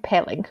very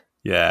compelling.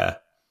 Yeah.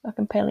 A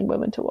compelling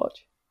woman to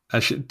watch.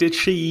 Did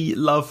she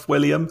love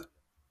William?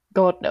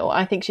 God, no.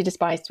 I think she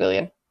despised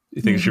William.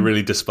 You think she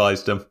really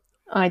despised him?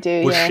 I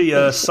do, Was yeah. she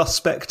a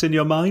suspect in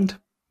your mind?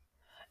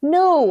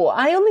 No,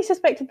 I only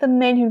suspected the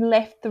men who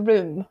left the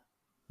room.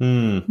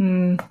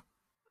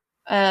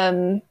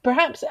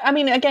 Perhaps, I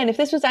mean, again, if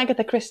this was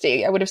Agatha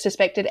Christie, I would have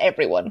suspected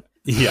everyone.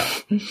 Yeah.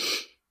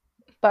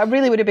 But I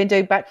really would have been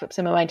doing backflips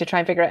in my mind to try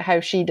and figure out how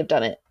she'd have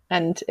done it.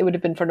 And it would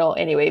have been for naught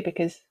anyway,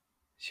 because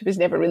she was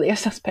never really a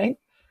suspect.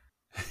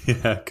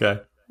 Yeah, okay.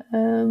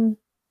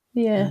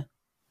 Yeah.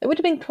 It would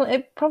have been.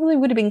 It probably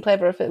would have been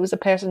clever if it was a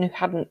person who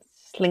hadn't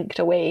slinked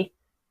away.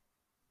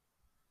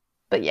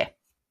 But yeah.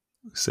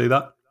 See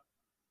that?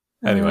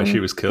 Anyway, she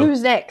was cool.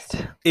 Who's next?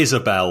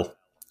 Isabel,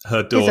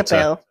 her daughter.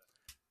 Isabel.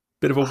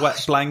 Bit of a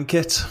wet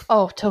blanket.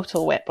 Oh,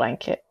 total wet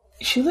blanket.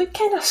 She looked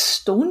kind of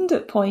stoned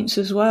at points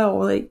as well,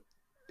 like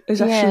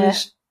as if she Yeah.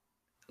 was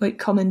like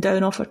coming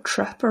down off a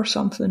trip or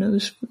something. It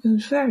was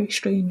very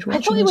strange. I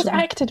thought it was Isabel.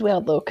 acted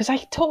well though, because I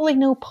totally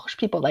know posh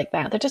people like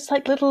that. They're just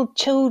like little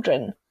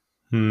children.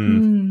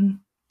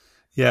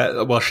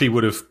 Yeah, well, she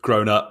would have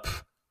grown up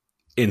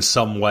in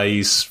some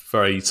ways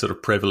very sort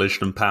of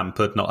privileged and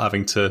pampered, not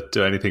having to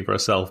do anything for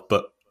herself,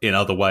 but in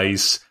other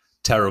ways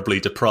terribly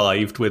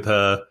deprived with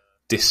her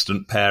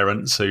distant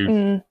parents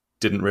who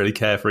didn't really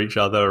care for each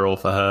other or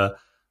for her,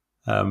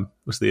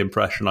 was the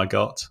impression I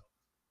got.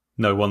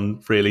 No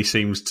one really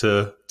seems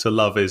to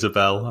love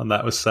Isabel, and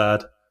that was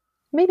sad.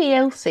 Maybe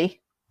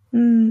Elsie. I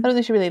don't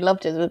think she really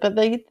loved Isabel, but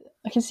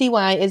I can see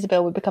why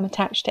Isabel would become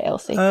attached to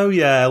Elsie. Oh,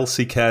 yeah,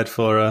 Elsie cared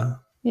for her.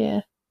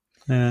 Yeah.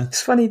 Yeah.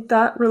 It's funny,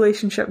 that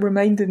relationship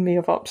reminded me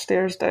of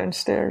Upstairs,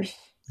 Downstairs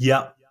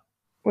Yeah.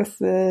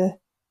 with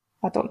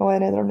I don't know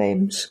any of their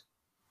names,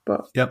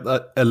 but Yep,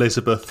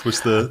 Elizabeth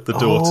was the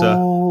daughter.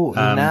 Oh,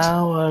 And-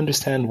 now I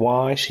understand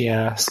why she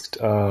asked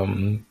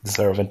the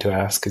servant to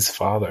ask his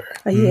father.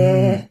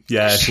 Yeah.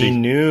 Yeah, She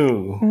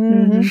knew.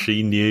 Mhm.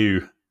 she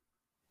knew.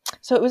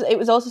 So it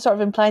was also sort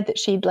of implied that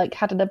she'd like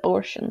had an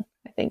abortion,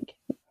 I think,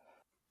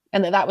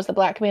 and that was the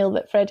blackmail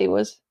that Freddie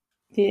was.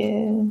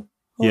 Yeah.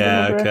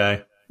 Yeah, over her.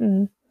 okay.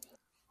 Mm.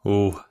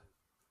 Oh,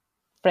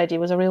 Freddie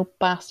was a real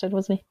bastard,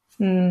 wasn't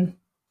he?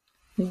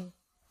 Yeah.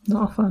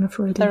 Not a fan of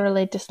Freddie.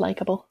 Thoroughly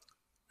dislikable.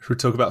 should we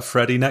talk about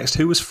Freddie next?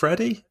 Who was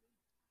Freddie?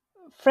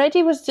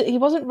 Freddie he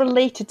wasn't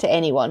related to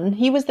anyone.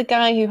 He was the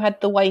guy who had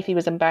the wife he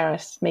was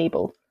embarrassed,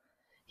 Mabel.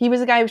 He was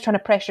the guy who was trying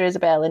to pressure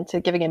Isabel into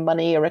giving him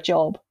money or a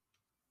job.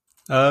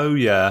 Oh,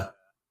 yeah.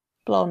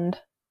 Blonde.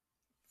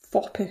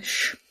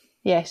 Foppish.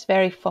 Yes,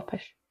 very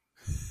foppish.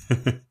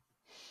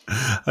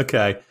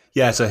 Okay.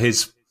 Yeah, so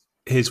his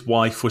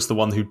wife was the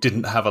one who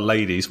didn't have a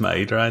lady's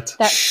maid, right?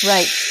 That's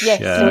right. Yes.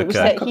 Yeah, So it was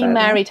okay. that he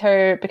married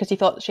her because he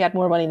thought she had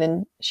more money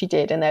than she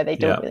did, and now they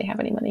don't Yeah. really have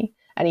any money,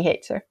 and he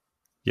hates her.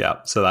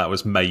 Yeah, so that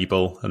was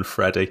Mabel and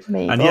Freddie.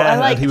 Mabel. And yeah, I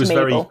liked and he was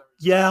Mabel. very...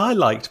 Yeah, I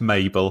liked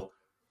Mabel.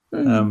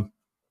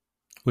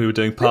 We were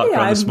doing parkrun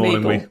Maybe this I'm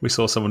morning. Mabel. We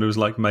saw someone who was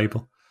like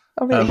Mabel.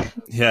 Oh, really?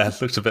 Yeah,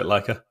 it looked a bit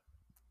like her.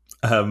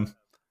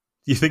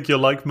 You think you're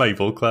like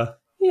Mabel, Claire?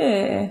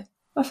 Yeah.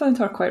 I found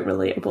her quite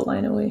relatable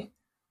in a way.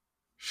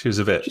 She was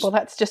a bit... Well,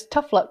 that's just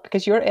tough luck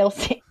because you're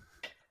Elsie.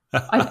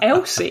 I'm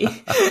Elsie.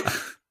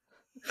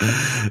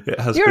 It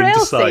has You're been Elsie.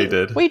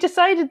 decided. We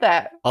decided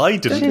that. I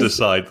didn't She's-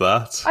 decide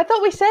that. I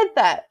thought we said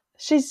that.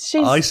 She's.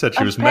 I said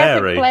she a was perfect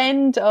Mary.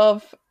 blend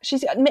of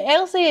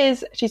Elsie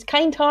is she's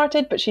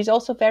kind-hearted, but she's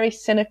also very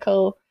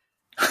cynical,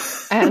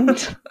 and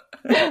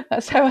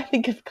that's how I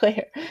think of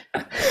Claire.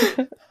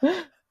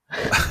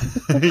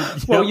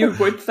 Well, you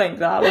would think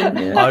that, wouldn't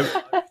you?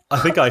 I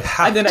think I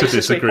have the to nicest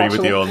way disagree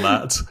with you possible. on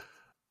that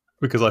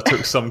because I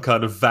took some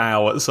kind of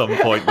vow at some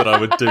point that I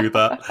would do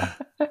that.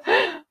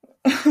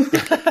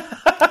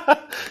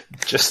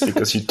 Just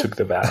because you took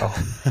the vow.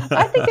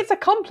 I think it's a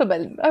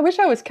compliment. I wish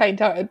I was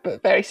kind-hearted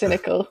but very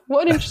cynical.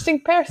 What an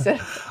interesting person.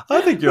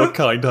 I think you're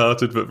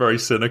kind-hearted but very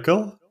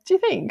cynical. Do you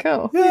think?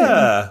 Oh,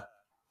 Yeah.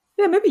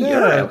 Yeah, maybe you're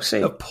Yeah.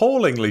 Elsie.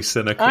 Appallingly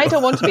cynical. I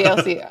don't want to be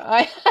Elsie.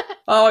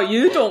 Oh,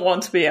 you don't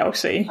want to be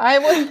Elsie. I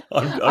want.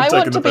 I'm I taking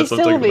want the to be piss, I'm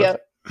taking the Sylvia.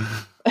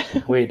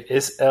 piss. Wait,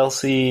 is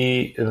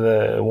Elsie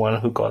the one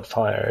who got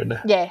fired?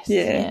 Yes.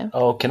 Yeah.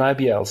 Oh, can I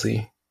be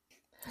Elsie?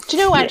 Do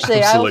you know?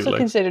 Actually, I also absolutely.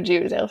 considered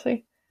you as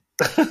Elsie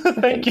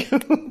Thank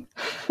you.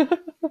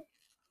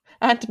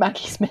 and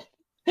Maggie Smith.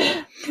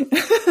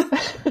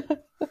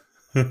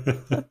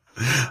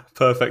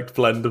 Perfect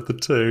blend of the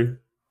two.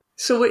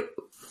 So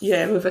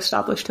we've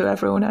established who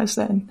everyone is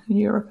then, in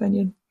your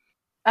opinion.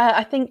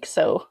 I think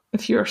so.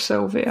 If you're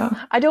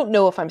Sylvia. I don't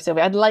know if I'm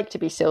Sylvia. I'd like to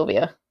be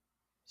Sylvia.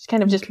 She's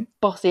kind of just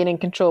bossy and in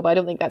control, but I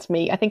don't think that's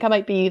me. I think I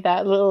might be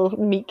that little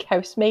meek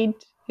housemaid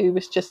who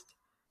was just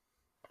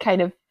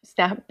kind of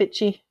snap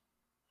bitchy.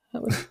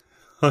 That was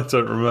I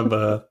don't remember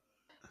her.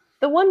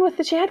 the one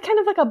with she had kind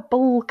of like a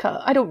bowl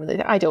cut. I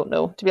don't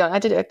know. To be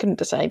honest, I couldn't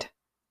decide.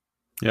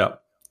 Yeah.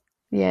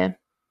 Yeah.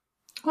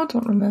 I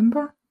don't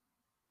remember.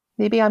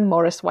 Maybe I'm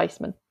Morris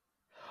Weissman.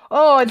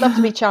 Oh, I'd love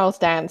to be Charles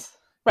Dance.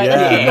 Right,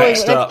 Yeah,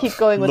 next let's up, keep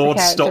going with Lord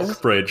the characters.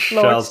 Stockbridge,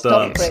 Lord Charles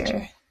Dance.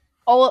 Stockbridge.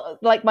 All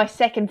like my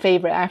second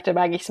favourite after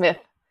Maggie Smith.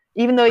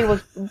 Even though he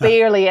was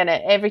barely in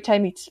it, every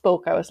time he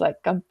spoke, I was like,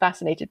 I'm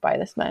fascinated by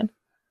this man.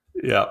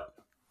 Yeah.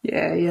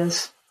 Yeah, he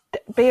is.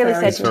 Barely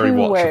Very- said He's very two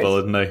watchable,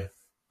 words. isn't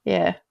he?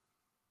 Yeah.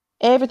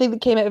 Everything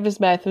that came out of his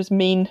mouth was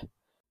mean.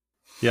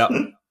 Yeah.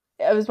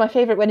 It was my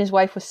favourite when his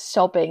wife was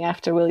sobbing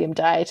after William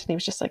died, and he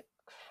was just like,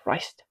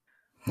 Christ.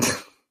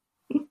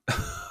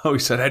 Oh, he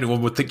said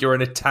anyone would think you're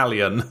an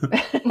Italian.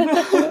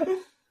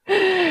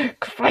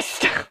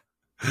 Christ.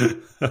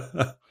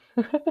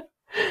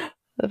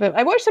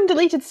 I watched some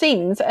deleted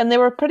scenes, and they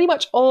were pretty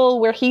much all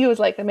where he was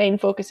like the main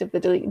focus of the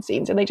deleted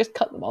scenes, and they just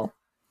cut them all.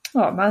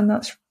 Oh man,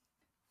 that's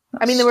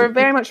I mean, they were stupid.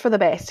 very much for the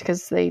best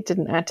because they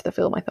didn't add to the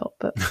film, I thought.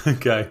 But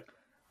Okay.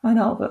 I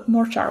know, but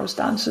more Charles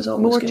Dance is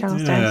always more good.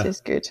 Charles Yeah. Dance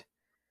is good.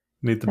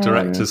 Need the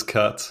director's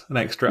cut. An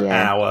extra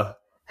yeah. hour.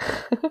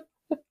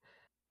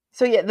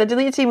 So yeah, the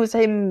deleted scene was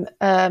him.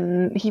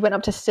 He went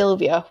up to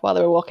Sylvia while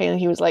they were walking, and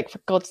he was like, "For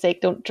God's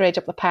sake, don't dredge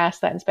up the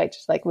past." That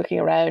inspector's like looking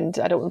around.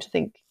 I don't want to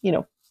think,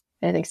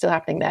 anything's still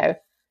happening now.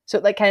 So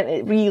like, kind of,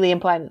 it really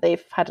implied that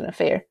they've had an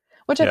affair,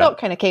 which I Yeah. thought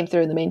kind of came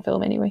through in the main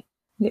film anyway.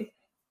 Yeah.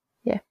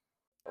 Yeah.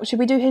 Should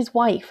we do his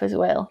wife as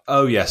well?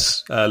 Oh,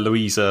 yes.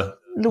 Louisa,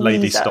 Lady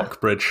Louisa.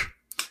 Stockbridge.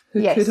 Who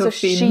Yes. could So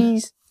have been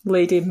she's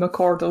Lady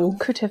McCordle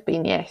could have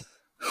been yes.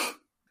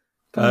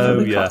 from Oh,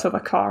 the yeah. cut of a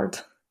card.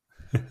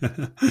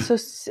 So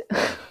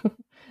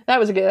that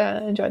was a good. I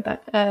enjoyed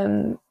that.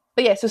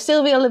 But yeah, so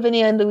Sylvia,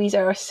 Lavinia, and Louisa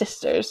are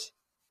sisters.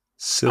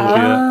 Sylvia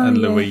Ah, and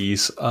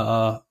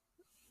yeah.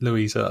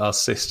 Louisa are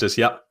sisters.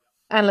 Yep.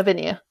 And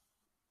Lavinia,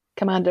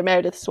 Commander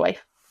Meredith's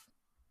wife.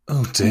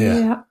 Oh, dear.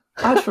 Yeah,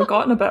 I'd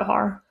forgotten about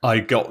her. I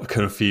got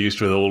confused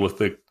with all of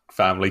the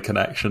family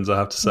connections, I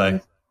have to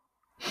say.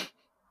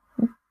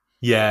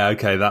 Yeah,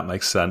 okay, that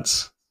makes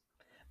sense.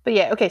 But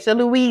yeah, okay, so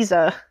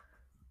Louisa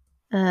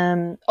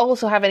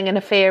Also having an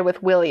affair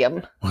with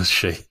William. Was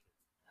she?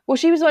 Well,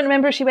 she was the one,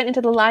 remember, she went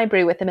into the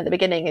library with him at the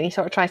beginning and he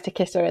sort of tries to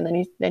kiss her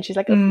and then she's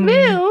like,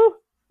 Bill!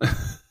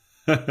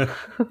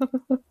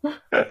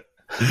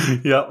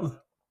 Yep.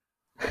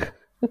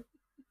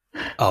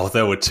 Oh,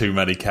 there were too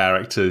many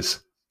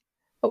characters.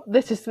 Oh,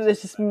 this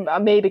is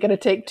maybe going to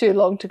take too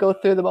long to go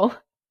through them all.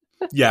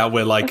 Yeah,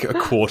 we're like a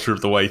quarter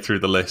of the way through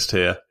the list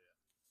here.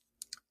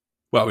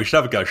 Well, we should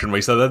have a go, shouldn't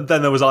we? So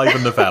then there was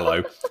Ivan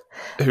Novello,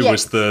 who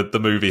was the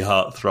movie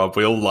heartthrob.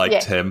 We all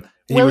liked him.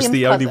 He was William's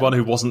the only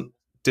cousin. one who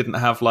didn't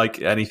have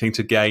like anything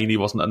to gain. He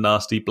wasn't a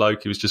nasty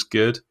bloke. He was just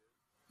good.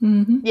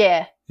 Mm-hmm.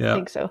 Yeah, Yeah. I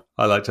think so.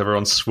 I liked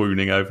everyone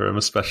swooning over him,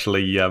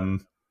 especially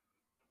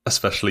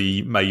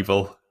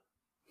Mabel.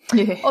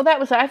 Yeah. Oh, that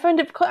was, I found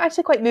it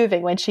actually quite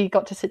moving when she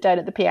got to sit down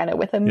at the piano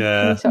with him.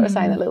 Yeah. And he sort of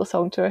sang that little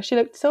song to her. She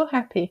looked so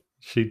happy.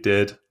 She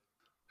did.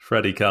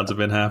 Freddie can't have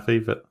been happy,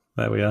 but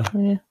there we are.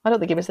 Yeah. I don't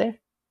think he was there.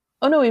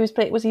 Oh no, he was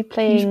playing. Was he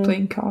playing? He was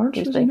playing cards.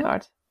 He was wasn't playing he?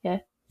 cards. Yeah.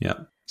 Yeah.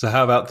 So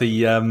how about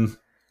the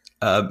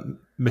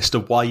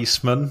Mr.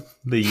 Weissman,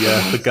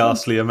 the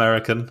ghastly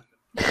American?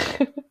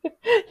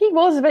 He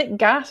was a bit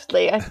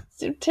ghastly. I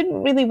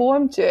didn't really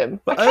warm to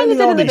him. But I kind early of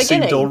did on in the he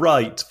beginning. seemed all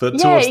right, but Yeah,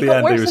 towards he the got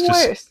end he worse was and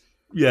just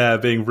worse.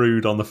 being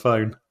rude on the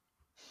phone.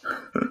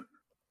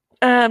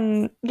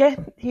 Yeah,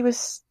 he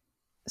was.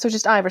 So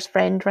just Ivor's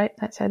friend, right?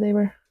 That's how they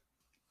were.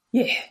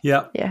 Yeah.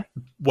 Yeah. Yeah.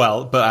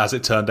 Well, but as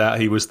it turned out,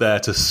 he was there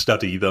to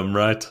study them,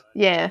 right?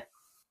 Yeah.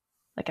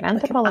 Like an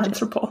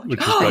anthropologist. Which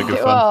is quite good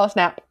fun. Oh,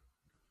 snap.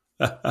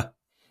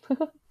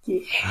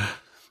 Yeah.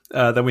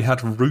 Then we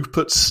had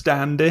Rupert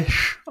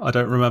Standish. I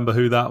don't remember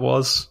who that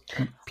was.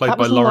 Played That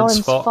by was Lawrence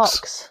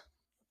Fox.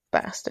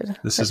 Bastard.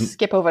 This Let's isn't-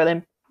 skip over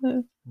them.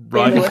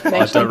 Right. Really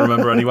I don't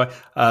remember anyway.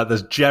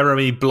 There's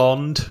Jeremy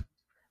Blonde.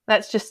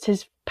 That's just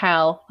his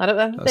pal. I don't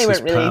know. That's They his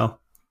weren't really. pal.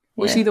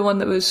 Was Yeah. he the one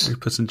that was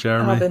Rupert and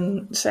Jeremy.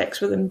 having sex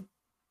with him?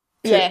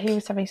 Yeah, he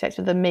was having sex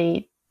with the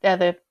maid.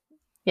 When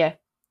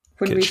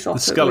we thought the it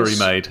scullery was,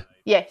 maid.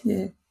 Yes.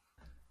 Yeah.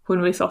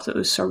 When we thought it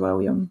was Sir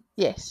William.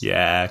 Yes.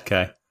 Yeah,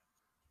 okay.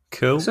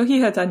 Cool. So he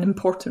had an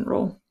important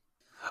role.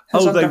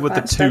 His They were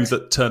the underpants two did.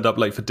 that turned up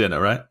late for dinner,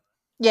 right?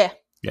 Yeah.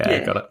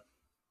 Yeah, got it.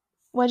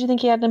 Why do you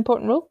think he had an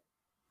important role?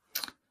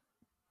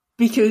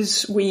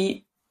 Because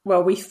we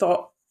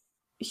thought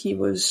he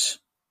was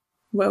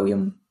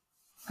William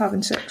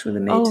having sex with a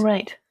maid. Oh,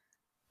 right.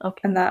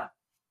 Okay. And that,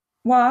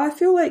 I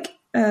feel like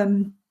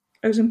it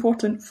was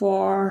important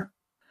for,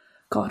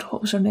 God,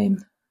 what was her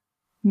name?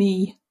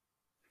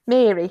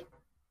 Mary.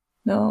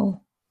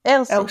 No,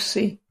 Elsie.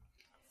 Elsie.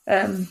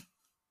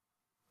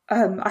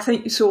 I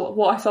think so.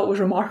 What I thought was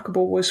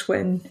remarkable was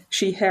when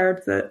she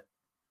heard that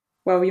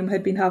William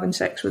had been having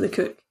sex with a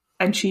cook,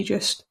 and she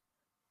just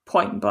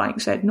point blank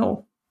said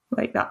no,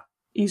 like that.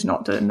 He's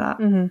not doing that.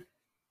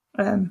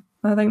 Mm-hmm.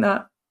 I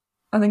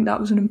think that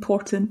was an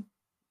important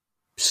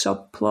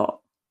subplot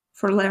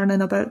for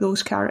learning about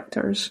those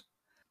characters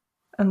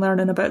and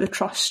learning about the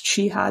trust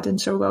she had in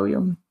Sir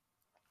William.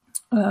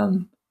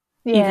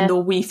 Even though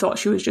we thought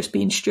she was just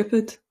being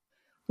stupid,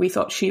 we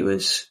thought she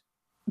was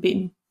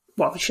being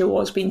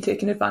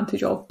taken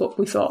advantage of, but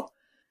we thought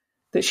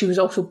that she was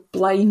also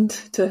blind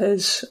to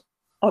his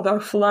other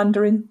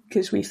philandering,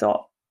 because we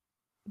thought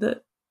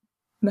that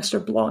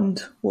Mr.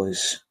 Blonde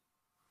was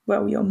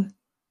William.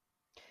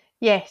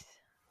 Yes.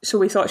 So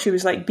we thought she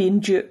was like being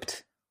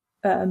duped,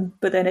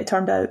 but then it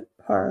turned out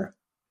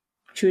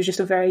she was just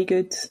very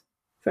good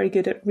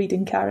at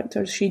reading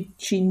characters.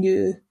 She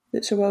knew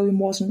that Sir William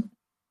wasn't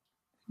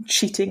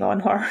cheating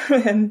on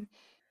her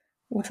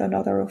with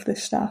another of the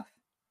staff.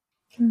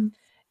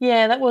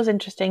 Yeah, that was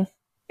interesting.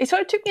 It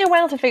sort of took me a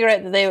while to figure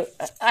out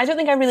that I don't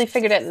think I really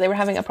figured out that they were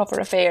having a proper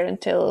affair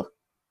until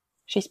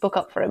she spoke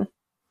up for him.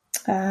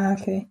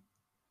 Okay.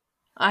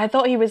 I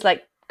thought he was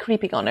like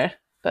creeping on her,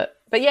 but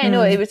yeah,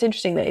 no, it was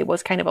interesting that it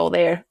was kind of all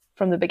there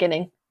from the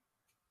beginning.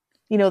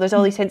 You know, there's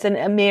all these hints,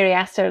 and Mary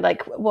asked her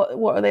like, "What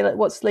are they like?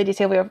 What's Lady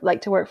Sylvia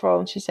like to work for?"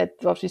 And she said,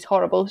 "Well, she's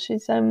horrible.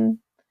 She's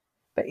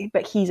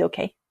but he's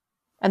okay."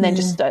 And then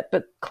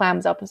but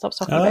clams up and stops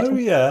talking about him.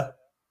 Yeah.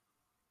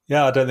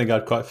 Yeah, I don't think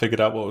I'd quite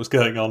figured out what was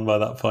going on by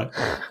that point.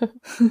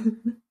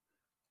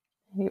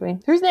 Anyway,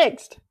 who's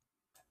next?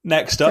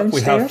 Next up,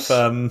 Downstairs?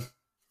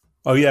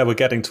 we have... we're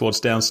getting towards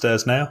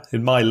downstairs now.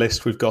 In my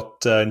list, we've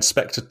got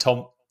Inspector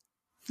Tom.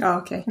 Oh,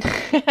 okay.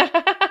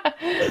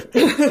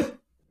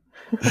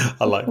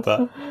 I like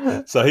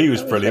that. So he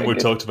was brilliant. We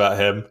talked about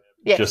him.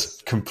 Yes.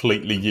 Just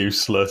completely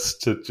useless,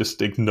 to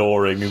just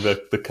ignoring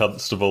the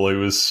constable who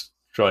was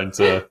trying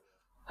to,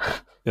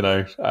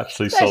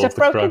 actually There's solve a the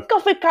broken crime.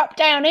 coffee cup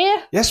down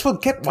here. Yes, well,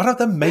 get one of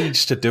the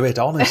maids to do it,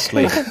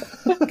 honestly.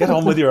 Get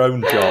on with your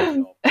own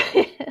job.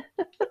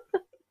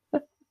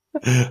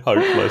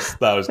 Hopeless.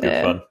 That was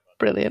good fun.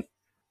 Brilliant.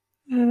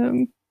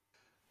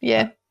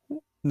 Yeah.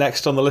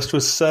 Next on the list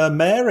was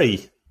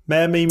Mary.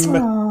 Mary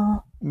Aw.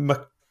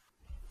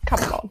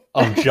 Come on.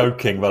 I'm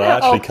joking, but I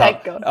actually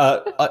thank can't.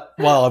 God. I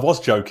was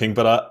joking,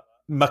 but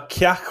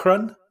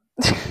McEachran?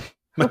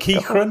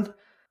 McEachran?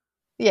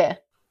 Yeah.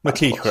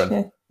 McEachran.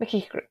 Yeah.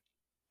 McKeekron.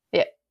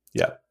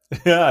 Yeah.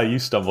 Yeah, you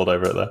stumbled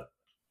over it there.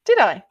 Did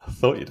I? I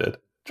thought you did.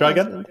 Try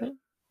again?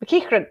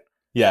 McEachran.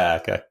 Yeah,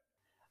 okay.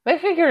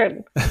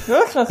 McEachran.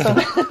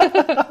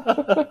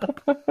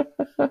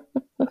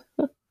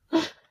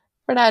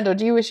 Fernando,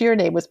 do you wish your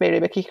name was Mary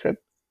McEachran?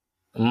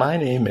 My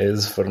name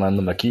is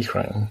Fernando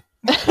McEachran.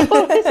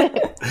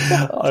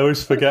 I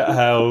always forget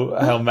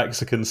how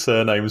Mexican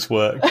surnames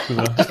work.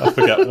 I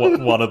forget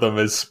what one of them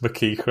is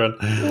McEachran.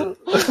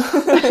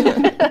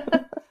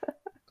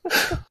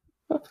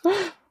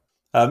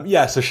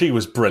 So she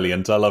was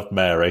brilliant. I loved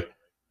Mary.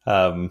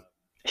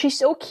 She's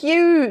so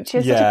cute. She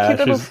has such a cute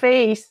little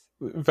face.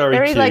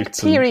 Very cute, like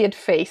period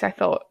face, I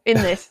thought, in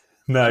this.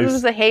 Nice. It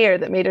was the hair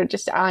that made her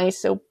just eyes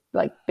so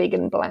like big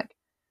and black.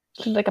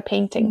 She was like a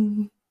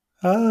painting.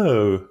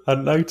 Oh, I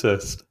hadn't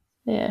noticed.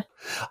 Yeah.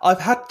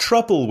 I've had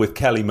trouble with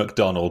Kelly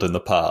MacDonald in the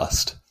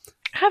past.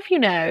 Have you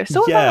now?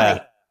 So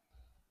have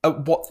I.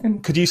 What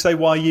could you say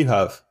why you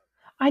have?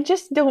 I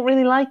just don't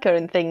really like her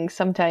in things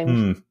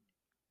sometimes.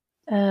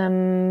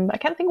 I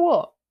can't think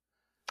what.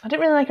 I don't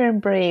really like her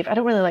in Brave. I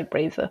don't really like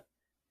Brave though.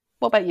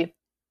 What about you?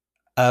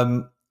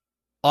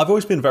 I've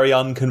always been very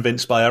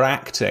unconvinced by her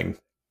acting.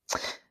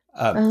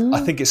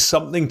 I think it's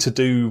something to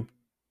do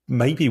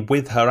maybe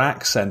with her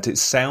accent. It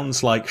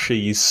sounds like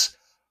she's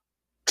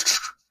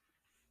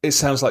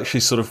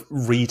sort of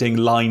reading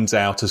lines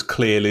out as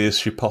clearly as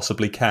she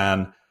possibly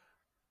can,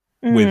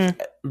 with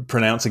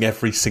pronouncing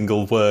every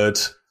single word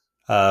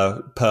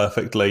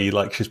perfectly,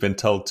 like she's been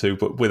told to,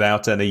 but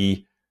without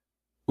any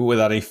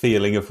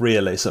feeling of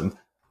realism.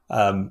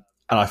 And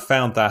I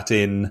found that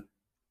in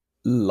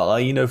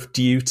Line of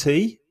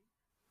Duty.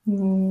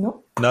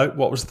 No. No,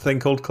 what was the thing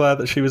called, Claire,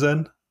 that she was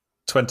in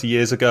 20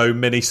 years ago?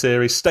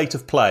 Miniseries State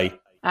of Play.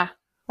 Yeah.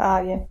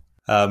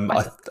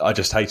 I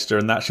just hated her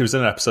in that. She was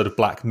in an episode of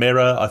Black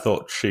Mirror. I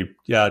thought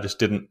I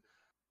just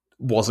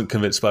wasn't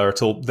convinced by her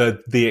at all.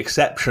 The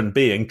exception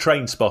being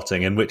Train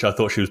Spotting, in which I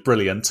thought she was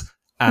brilliant,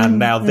 and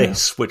now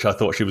this, which I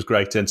thought she was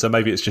great in. So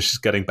maybe it's just she's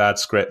getting bad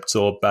scripts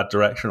or bad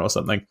direction or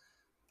something.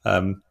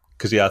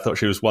 Because I thought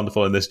she was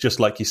wonderful in this. Just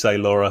like you say,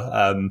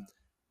 Laura,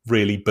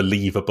 really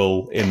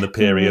believable in the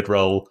period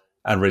role,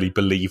 and really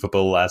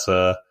believable as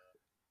a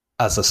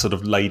sort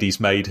of lady's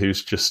maid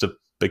who's just a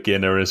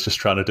beginner and is just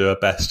trying to do her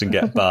best and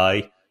get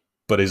by,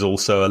 but is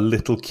also a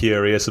little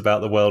curious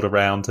about the world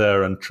around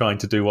her and trying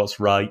to do what's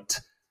right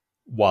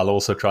while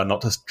also trying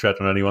not to tread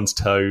on anyone's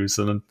toes.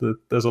 And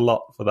there's a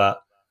lot for that.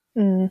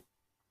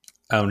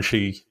 And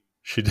she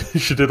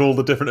did all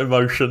the different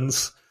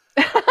emotions.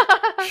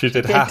 She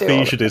did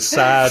happy, she did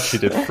sad, she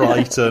did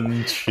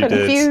frightened, she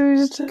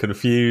did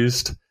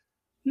confused,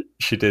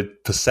 she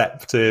did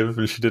perceptive,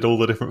 and she did all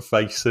the different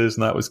faces,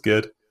 and that was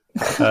good.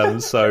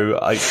 So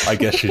I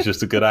guess she's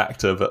just a good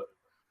actor, but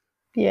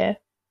yeah,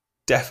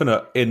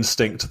 definite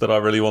instinct that I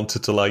really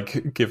wanted to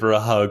like give her a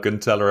hug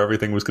and tell her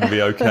everything was going to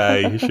be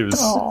okay. She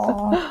was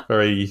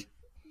very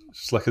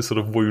just like a sort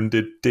of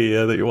wounded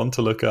deer that you want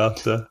to look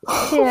after.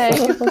 Yeah,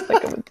 she was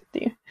like a wounded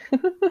deer.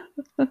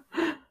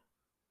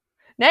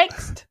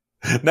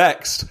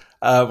 Next,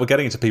 we're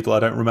getting into people I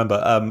don't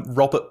remember.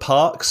 Robert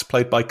Parks,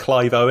 played by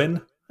Clive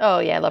Owen. Oh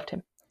yeah, I loved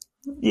him.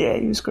 Yeah,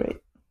 he was great.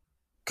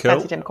 Cool.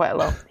 Fancied him quite a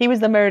lot. He was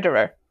the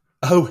murderer.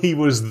 Oh, he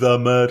was the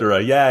murderer.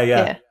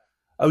 Yeah.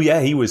 Oh,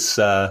 yeah, he was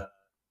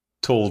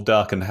tall,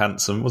 dark, and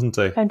handsome, wasn't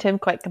he? Found him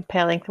quite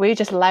compelling. The way he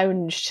just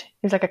lounged.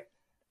 He was like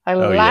a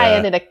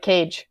lion in a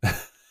cage.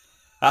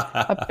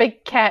 A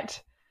big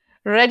cat,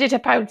 ready to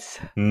pounce.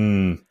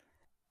 He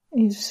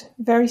was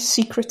very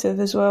secretive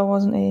as well,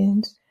 wasn't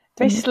he?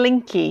 Very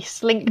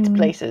slinked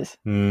places.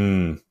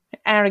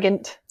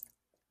 Arrogant.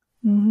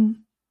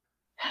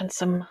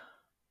 Handsome.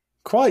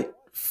 Quite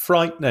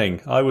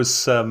frightening. I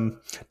was...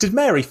 did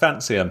Mary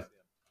fancy him?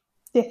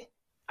 Yeah.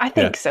 I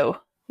think so.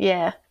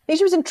 Yeah. I think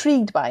she was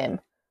intrigued by him.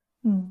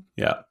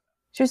 Yeah.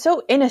 She was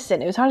so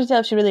innocent. It was hard to tell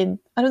if she really...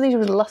 I don't think she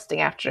was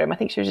lusting after him. I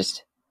think she was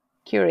just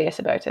curious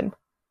about him.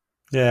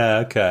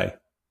 Yeah, okay.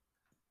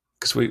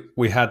 Because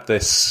we had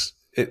this...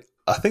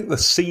 I think the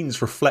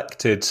scenes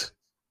reflected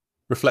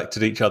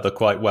each other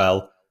quite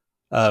well.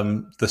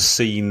 The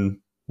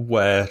scene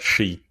where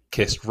she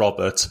kissed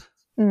Robert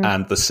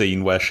and the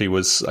scene where she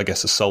was, I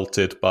guess,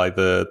 assaulted by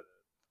the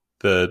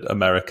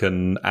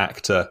American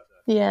actor.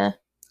 Yeah.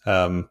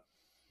 And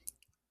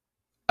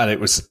it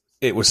was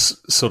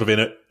sort of in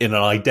an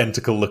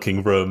identical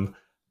looking room,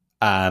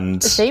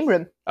 and the same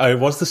room. Oh, it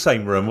was the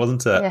same room,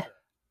 wasn't it? Yeah.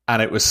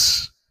 And it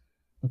was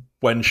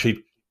when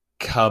she'd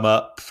come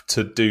up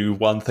to do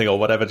one thing or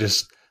whatever.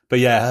 But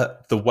yeah,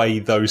 the way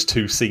those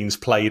two scenes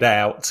played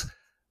out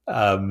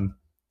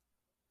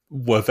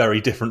were very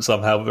different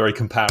somehow, very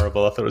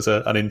comparable. I thought it was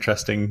an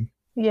interesting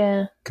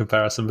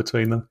comparison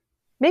between them.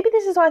 Maybe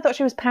this is why I thought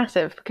she was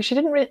passive, because she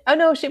didn't really... Oh,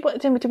 no,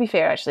 to be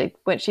fair, actually,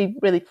 when she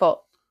really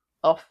fought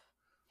off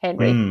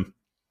Henry,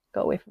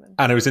 got away from him.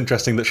 And it was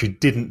interesting that she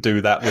didn't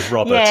do that with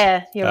Robert.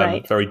 Yeah, you're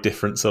right. Very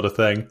different sort of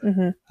thing.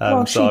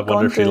 So I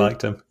wonder if she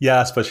liked him.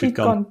 Yeah, I suppose she'd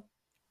gone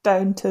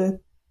down to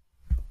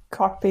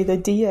Carpe the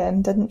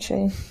Diem, didn't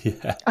she?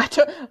 Yeah. I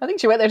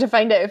think she went there to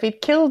find out if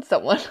he'd killed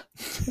someone.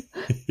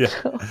 Yeah.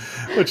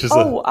 Which is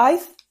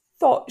I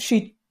thought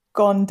she'd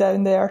gone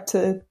down there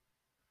to,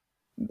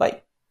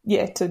 I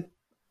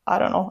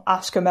don't know,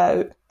 ask him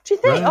out. Do you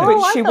think? Right. Oh, But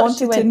I she thought wanted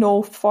to went-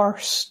 know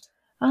first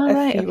Oh, if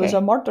right, he was okay.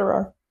 a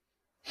murderer.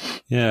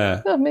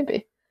 Yeah. Oh,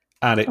 maybe.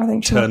 And it I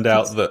think she turned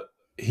wanted- out that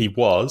he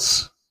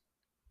was.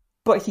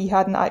 But he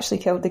hadn't actually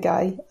killed the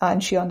guy,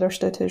 and she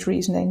understood his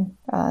reasoning,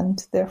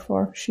 and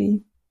therefore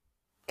she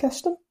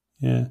kissed him.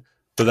 Yeah.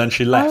 But then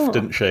she left, Oh.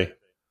 didn't she?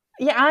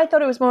 Yeah, I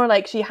thought it was more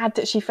like she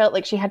felt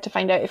like she had to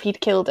find out if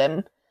he'd killed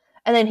him.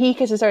 And then he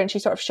kisses her and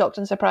she's sort of shocked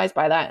and surprised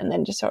by that and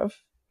then just sort of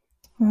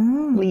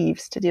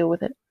leaves to deal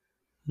with it.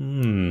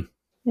 Hmm.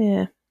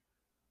 Yeah.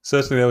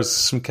 Certainly there was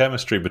some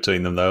chemistry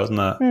between them, though, wasn't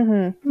there?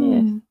 Mm-hmm.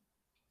 Yeah.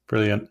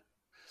 Brilliant.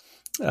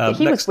 But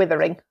he was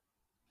withering.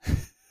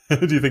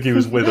 Do you think he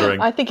was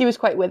withering? I think he was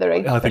quite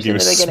withering. I think he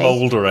was especially in the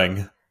beginning.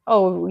 smouldering.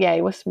 Oh, yeah,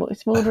 he was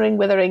smouldering,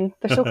 withering.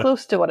 They're so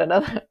close to one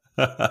another.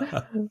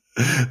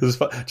 This is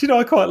fun. Do you know,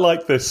 I quite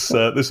like this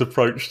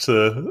approach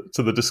to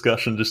the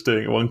discussion, just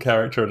doing it one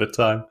character at a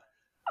time.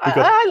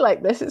 I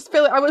like this.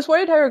 I was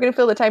worried how we were going to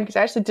fill the time because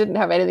I actually didn't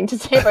have anything to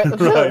say about the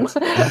film.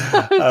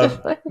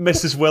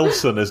 Mrs.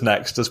 Wilson is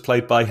next, as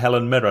played by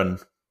Helen Mirren.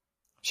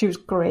 She was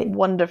great.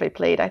 Wonderfully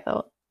played, I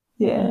thought.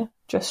 Yeah,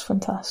 just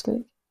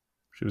fantastic.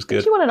 She was I think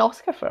good. she won an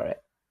Oscar for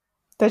it.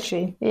 Did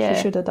she? Yeah.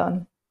 She should have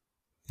done.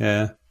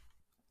 Yeah,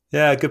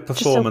 good Just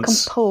so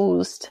performance.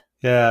 composed.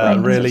 Yeah, Right,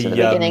 really, at the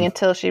beginning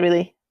until she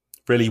really...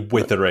 really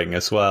withering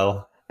as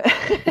well.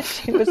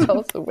 she was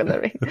also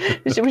withering.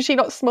 Was she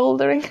not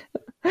smouldering?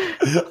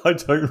 I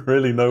don't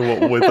really know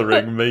what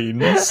withering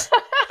means.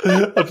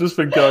 I've just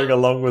been going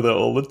along with it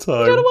all the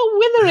time. I don't know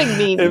what withering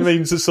means. It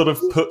means it sort of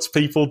puts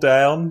people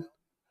down.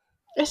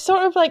 It's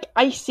sort of like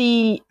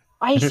icy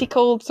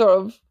cold, sort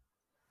of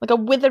like a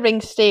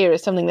withering stare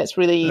is something that's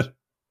really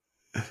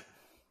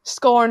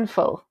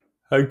scornful.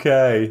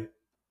 Okay.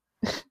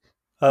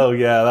 Oh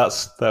yeah,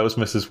 that was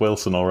Mrs.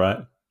 Wilson, all right.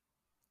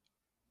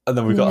 And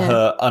then we've got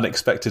her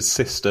unexpected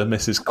sister,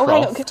 Mrs. Oh,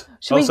 hang on. Croft.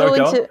 Should we sorry,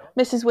 go on. into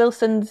Mrs.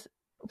 Wilson's?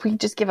 We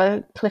just give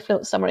a Cliff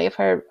Note summary of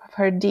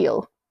her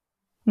deal.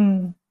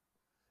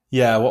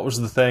 Yeah, what was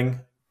the thing?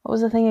 What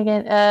was the thing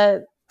again?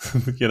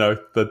 You know,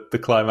 the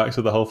climax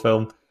of the whole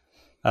film.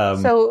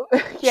 So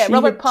yeah, she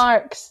Robert had-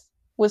 Parks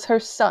was her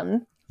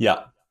son.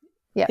 Yeah.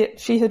 Yeah.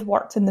 She had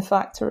worked in the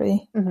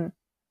factory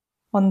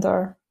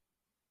under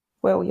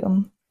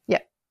William. Yeah.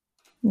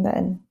 And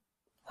then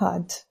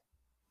had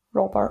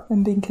Robert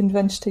and been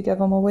convinced to give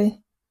him away.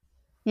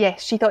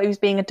 Yes, she thought he was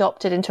being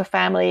adopted into a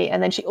family,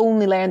 and then she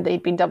only learned that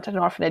he'd been dumped at an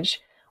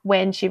orphanage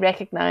when she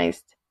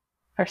recognised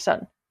her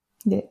son.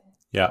 Yeah.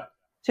 Yeah.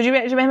 So do you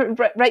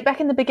remember right back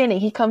in the beginning,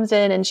 he comes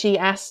in and she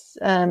asks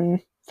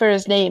for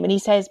his name, and he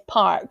says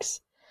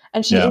Parks,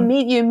 and you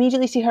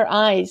immediately see her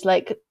eyes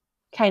like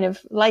kind of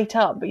light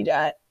up.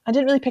 I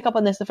didn't really pick up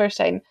on this the first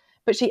time,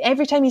 but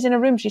every time he's in a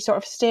room, she's sort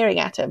of staring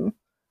at him,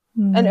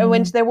 and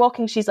when they're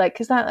walking, she's like,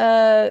 "Is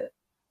that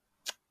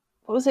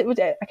what was it?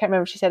 I can't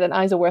remember. She said an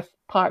Isleworth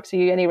Parks. Are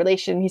you any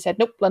relation?" He said,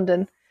 "Nope,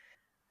 London."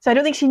 So I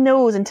don't think she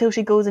knows until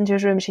she goes into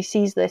his room and she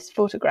sees this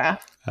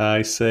photograph.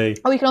 I see.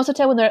 Oh, you can also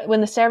tell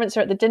when the servants are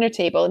at the dinner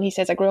table and he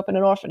says, "I grew up in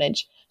an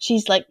orphanage."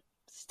 She's like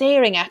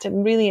staring at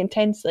him really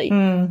intensely.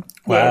 Wow,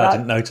 Yeah, I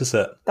didn't notice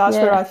it. That's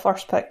Yeah. where I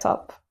first picked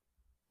up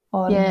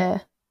on Yeah,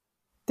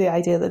 the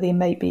idea that there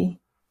might be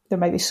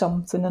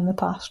something in the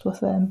past with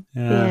them.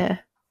 yeah.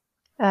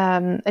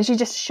 And she's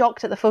just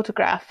shocked at the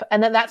photograph,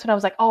 and that's when I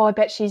was like, "Oh, I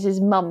bet she's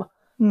his mum."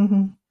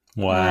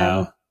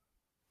 Wow.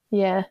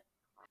 Yeah.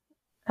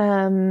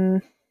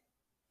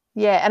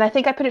 Yeah, and I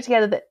think I put it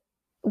together that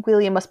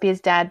William must be his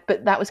dad,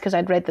 but that was because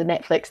I'd read the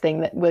Netflix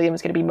thing that William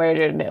was going to be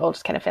murdered, and it all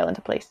just kind of fell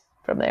into place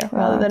from there,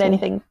 rather than okay.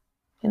 anything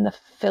in the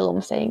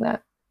film saying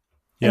that.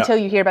 Yeah. Until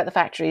you hear about the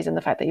factories and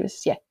the fact that he was,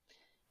 it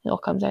all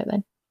comes out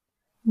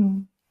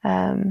then.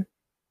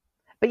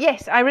 But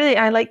yes,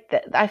 I liked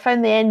that. I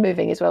found the end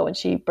moving as well when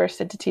she burst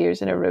into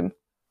tears in her room.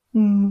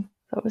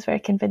 So it was very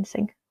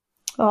convincing.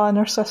 Oh, and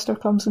her sister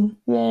comes and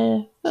Yeah.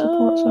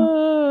 supports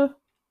her.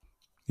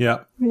 Yeah.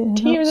 Yeah,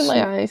 Tears in that's-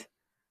 my eyes.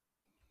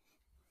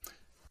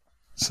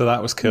 So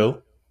that was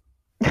cool.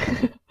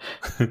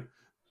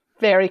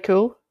 Very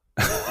cool.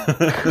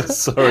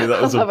 Sorry, that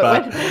was I a love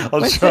it bad. when I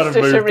was my trying to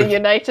sisters move. are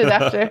reunited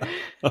after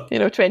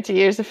 20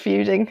 years of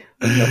feuding.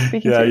 Not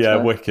speaking to each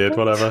other. Wicked,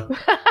 whatever.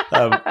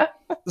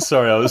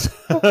 Sorry,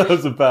 that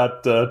was a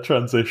bad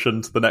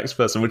transition to the next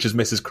person, which is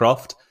Mrs.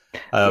 Croft.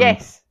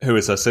 Yes. Who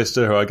is her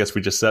sister, who I guess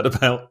we just said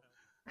about.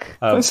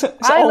 It's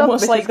I love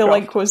almost Mrs. like the Croft.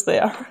 link was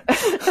there.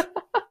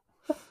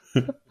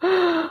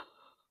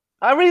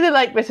 I really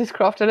like Mrs.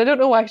 Croft, and I don't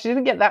know why she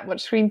didn't get that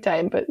much screen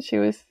time, but she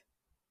was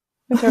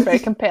very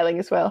compelling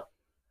as well.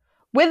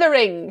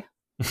 Withering.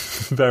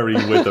 Very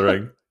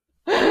withering.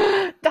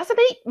 Doesn't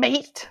eat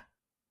meat.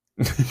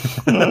 Get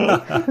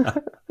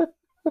a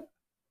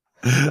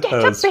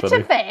That's bit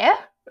funny. of there.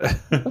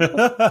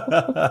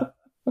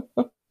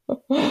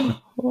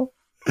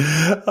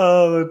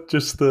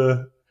 Just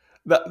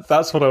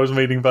that's what I was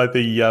meaning by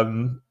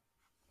the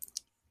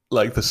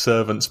like the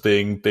servants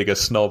being bigger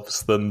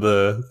snobs than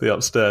the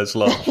upstairs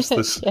lots.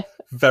 This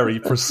very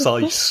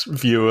precise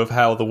view of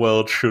how the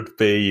world should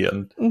be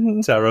and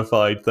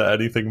terrified that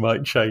anything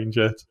might change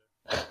it.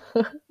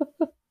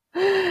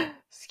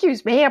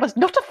 Excuse me, I was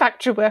not a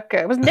factory worker.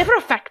 I was never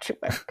a factory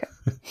worker.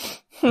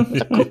 I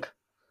was a cook.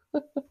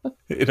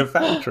 In a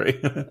factory.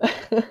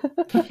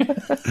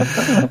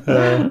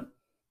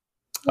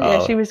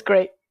 Yeah, she was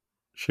great.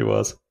 She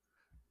was.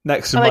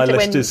 Next on I my liked it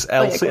list when- is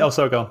Elsie. go on. Oh,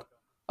 sorry, go on.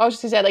 I was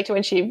just going to say, I liked it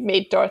when she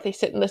made Dorothy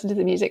sit and listen to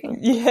the music.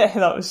 Yeah,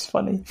 that was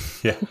funny.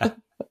 Yeah.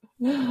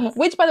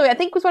 Which, by the way, I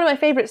think was one of my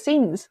favourite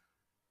scenes.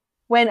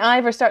 When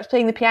Ivor starts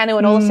playing the piano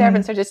and all the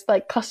servants are just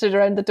like clustered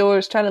around the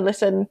doors trying to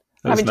listen,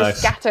 That was having nice. to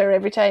scatter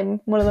every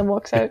time one of them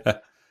walks out.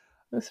 It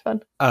was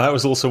fun. And that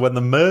was also when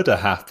the murder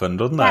happened,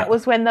 wasn't it? That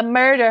was when the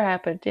murder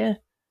happened, yeah.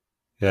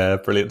 Yeah,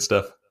 brilliant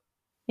stuff.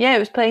 Yeah, it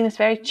was playing this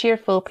very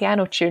cheerful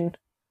piano tune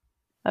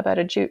about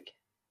a duke.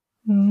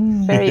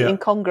 Mm. Very Yeah.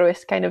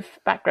 incongruous kind of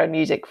background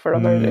music for a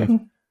murder.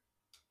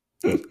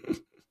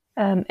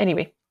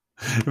 Anyway,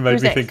 It made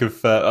Who's me next? think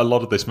of a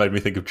lot of this made me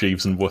think of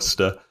Jeeves and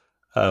Wooster,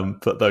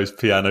 but those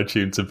piano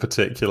tunes in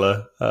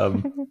particular,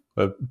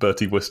 where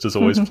Bertie Wooster's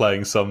always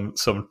playing some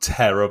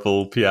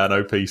terrible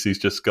piano piece he's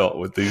just got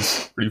with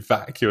these really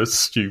vacuous,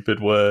 stupid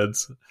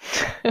words.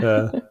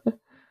 Yeah,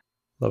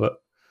 love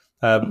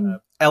it.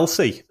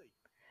 Elsie,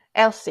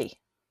 Elsie.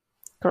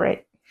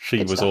 Great. she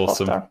Good was stuff,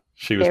 awesome. Foster.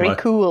 She was Very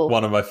cool.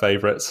 one of my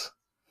favourites.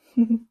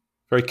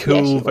 Very she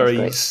cool, was very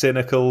great.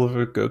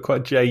 cynical,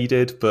 quite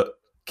jaded, but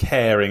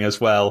caring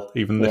as well,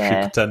 even if she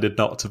Yeah. pretended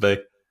not to be.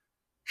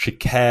 She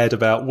cared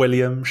about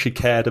William. She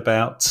cared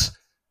about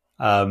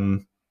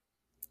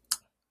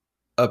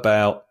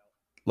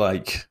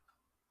like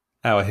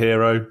our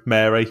hero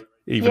Mary.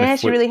 Even Yeah, if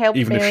she really helped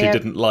even if Mary she out.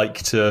 didn't like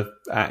to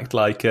act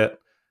like it.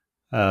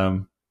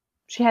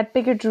 She had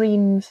bigger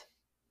dreams.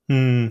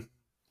 Hmm.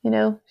 You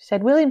know, she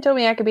said, William told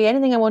me I could be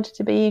anything I wanted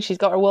to be. She's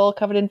got her wall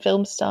covered in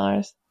film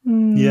stars.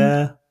 Mm.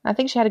 Yeah. I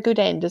think she had a good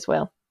end as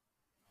well.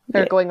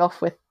 Her Yeah. going off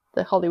with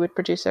the Hollywood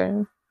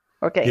producer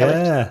or getting a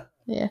lift. Yeah.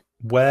 Yeah.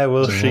 Where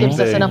will she Gives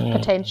be? us enough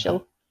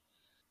potential.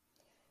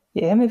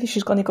 Yeah, maybe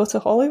she's going to go to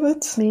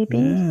Hollywood. Maybe.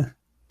 Yeah.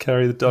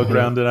 Carry the dog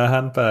round in her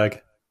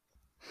handbag.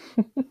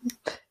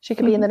 She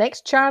could be in the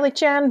next Charlie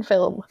Chan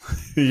film.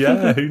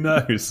 Yeah, who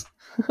knows?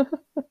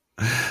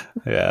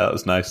 Yeah, that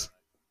was nice.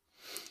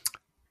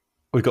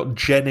 We got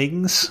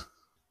Jennings.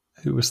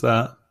 Who was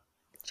that?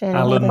 Jenny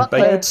Alan Butler.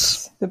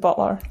 Bates. The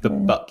butler. The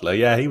butler.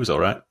 Yeah, he was all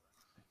right.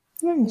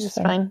 Yeah, He was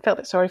fine. Felt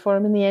a bit sorry for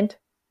him in the end.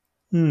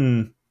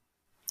 Hmm.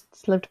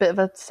 Just lived a bit of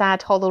a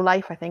sad, hollow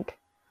life, I think.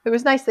 It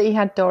was nice that he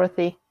had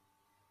Dorothy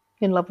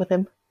in love with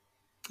him.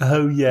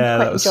 Oh, yeah,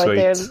 Quite that was enjoyed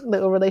their sweet.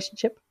 little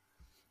relationship.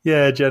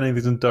 Yeah,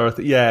 Jennings and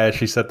Dorothy. Yeah,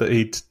 she said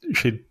that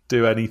she'd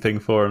do anything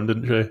for him,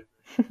 didn't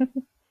she?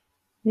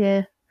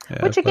 Yeah.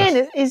 Yeah, Which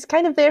again is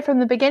kind of there from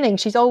the beginning.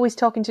 She's always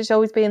she's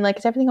always being like,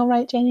 is everything all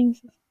right,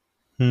 Jennings?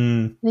 Hmm.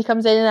 And he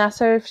comes in and asks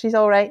her if she's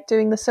all right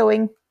doing the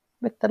sewing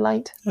with the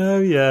light. Oh,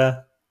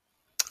 yeah.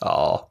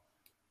 Oh.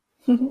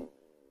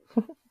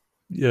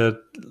 Yeah,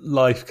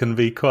 life can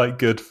be quite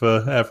good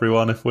for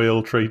everyone if we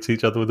all treat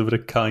each other with a bit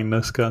of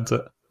kindness, can't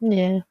it?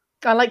 Yeah.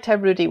 I liked how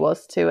rude he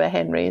was to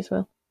Henry as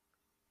well.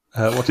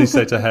 What did he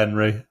say to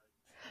Henry?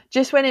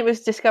 Just when it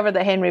was discovered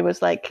that Henry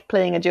was like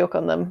playing a joke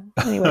on them.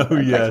 And he went, Oh,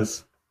 "I'd like some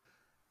yes.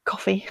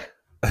 coffee.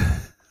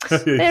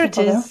 There it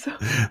is.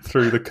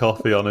 Threw the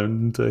coffee on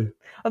him, too.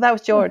 Oh, that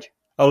was George.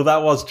 Oh,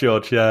 that was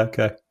George. Yeah,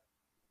 okay.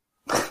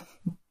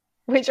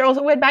 Which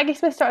also, when Maggie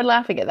Smith started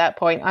laughing at that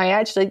point,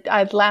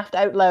 I'd laughed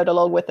out loud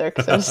along with her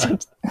because I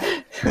was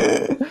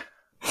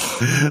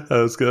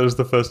That was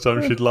the first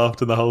time she'd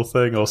laughed in the whole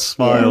thing, or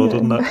smiled,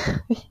 wasn't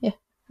it? Yeah.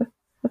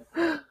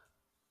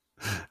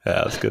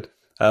 Yeah, that's good.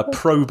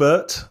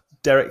 Probert,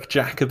 Derek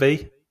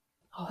Jacobi.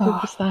 Oh, who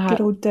was that?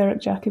 Good old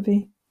Derek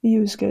Jacobi. He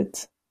was good.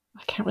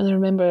 I can't really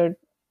remember.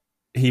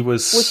 He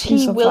Was was,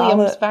 he a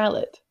William's valet.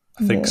 valet?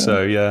 I think Yeah.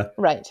 so, yeah.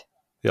 Right.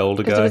 The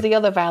older Because there guy. was the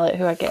other valet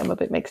who I get him a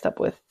bit mixed up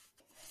with.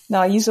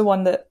 No, he's the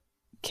one that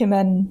came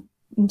in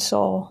and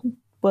saw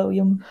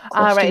William.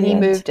 Ah, close right, to and the he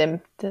end. moved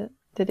him.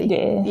 Did he?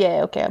 Yeah.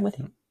 Yeah, okay, I'm with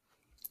you.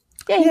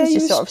 Yeah, he was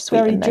just sort of sweet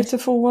very and nice.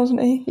 dutiful,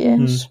 wasn't he? Yeah.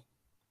 He was-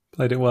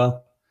 Played it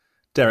well.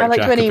 I Derek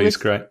liked when he Jacobi's was-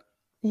 great.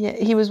 Yeah,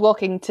 he was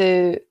walking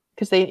to...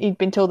 Because he'd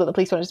been told that the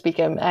police wanted to speak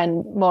to him,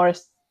 and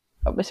Morris,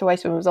 Mr.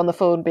 Weissman, was on the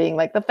phone being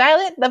like, the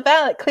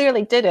valet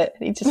clearly did it.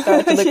 And he just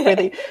started to look Yeah.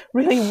 really,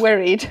 really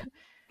worried.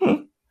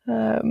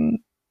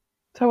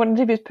 So I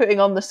wondered if he was putting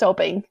on the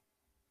sobbing,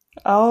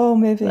 Oh,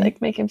 maybe. like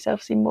make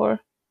himself seem more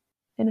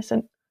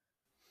innocent.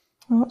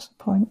 Oh, that's the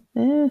point.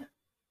 Yeah.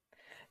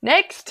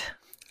 Next.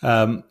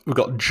 We've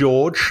got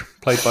George,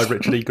 played by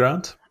Richard E.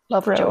 Grant.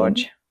 Love Brilliant.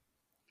 George.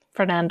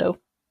 Fernando.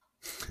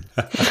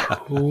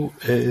 Who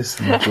is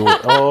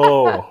George?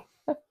 Oh,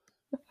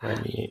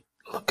 let me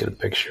look at a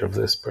picture of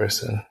this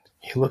person.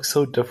 He looks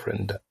so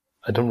different.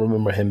 I don't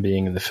remember him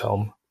being in the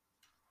film.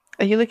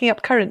 Are you looking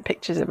up current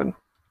pictures of him?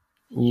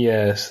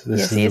 Yes, this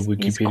Yes, is the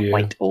he's Wikipedia.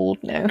 quite old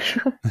now.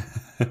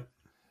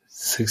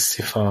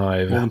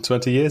 65. More than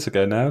 20 years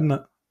ago now, isn't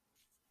it?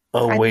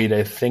 Oh, wait,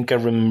 I think I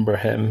remember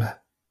him.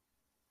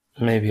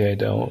 Maybe I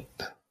don't.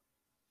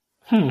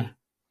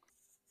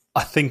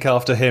 I think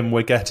after him,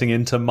 we're getting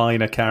into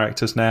minor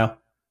characters now.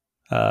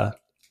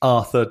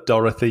 Arthur,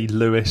 Dorothy,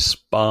 Lewis,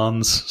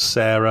 Barnes,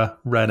 Sarah,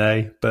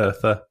 Renee,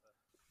 Bertha.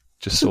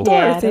 Just sort of.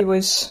 Dorothy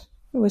was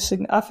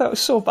I felt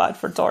so bad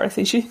for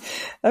Dorothy. She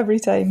every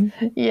time.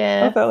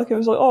 Yeah. I felt like it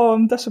was like, oh,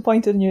 I'm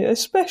disappointed in you,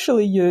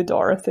 especially you,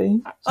 Dorothy.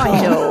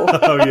 I know.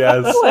 Oh,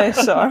 yes.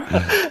 Bless her.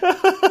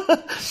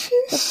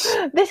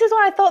 This is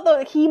why I thought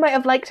that he might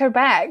have liked her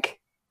back.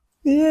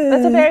 Yeah.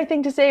 That's a very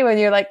thing to say when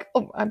you're like,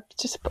 oh, I'm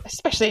just,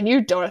 especially in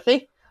you,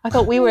 Dorothy. I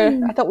thought we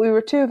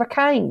were two of a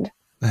kind.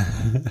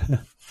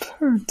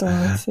 Poor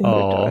Dorothy.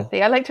 Oh.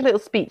 Dorothy. I liked her little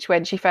speech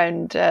when she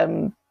found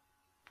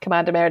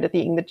Commander Meredith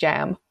eating the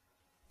jam.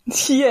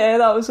 Yeah,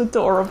 that was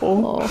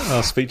adorable.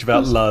 Oh, speech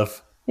about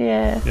love.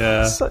 Yeah.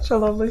 Yeah. Such a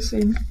lovely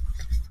scene.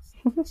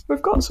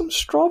 We've got some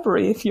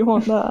strawberry if you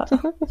want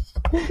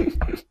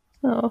that.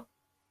 Oh.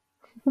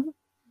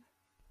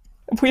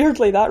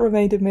 Weirdly, that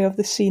reminded me of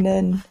the scene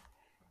in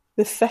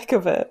The Thick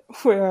of It,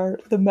 where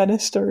the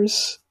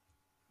ministers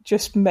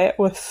just met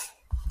with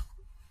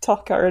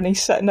Tucker and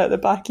he's sitting at the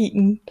back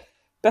eating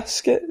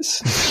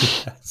biscuits.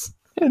 Yes.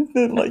 And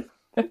then, like,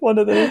 one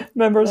of the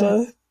members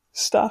of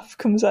staff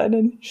comes in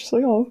and she's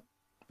like, oh,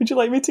 would you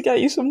like me to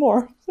get you some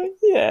more? I'm like,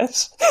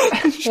 yes.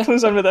 She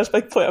comes in with this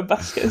big plate of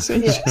biscuits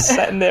and he's just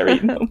sitting there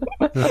eating them.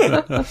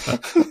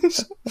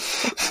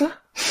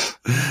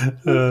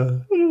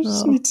 I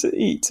just need to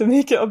eat to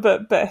make it a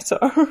bit better.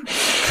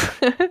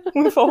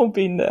 We've all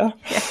been there.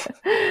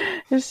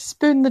 Just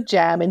spoon the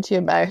jam into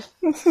your mouth.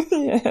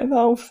 Yeah,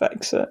 that'll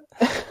fix it.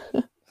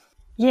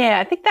 Yeah,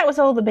 I think that was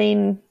all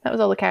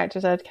the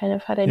characters I'd kind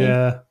of had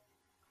any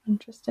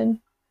interest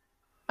in.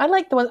 I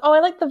like the one. Oh,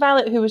 I like the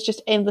valet who was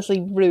just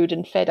endlessly rude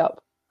and fed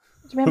up.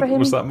 Do you remember him?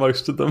 Was that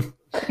most of them?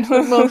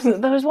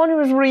 There was one who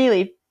was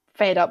really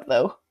fed up,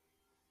 though.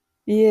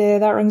 Yeah,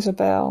 that rings a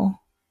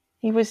bell.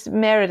 He was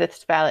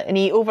Meredith's valet, and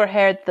he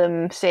overheard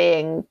them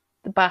saying,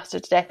 the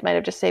bastard's death might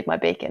have just saved my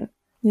bacon.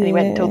 And he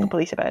went and told the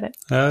police about it.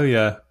 Oh,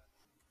 yeah.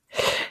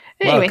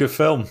 Anyway, Wow, good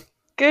film.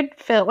 good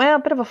film. Well, a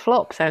bit of a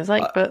flop, sounds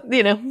like, but,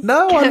 you know.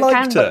 No, I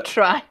liked but it.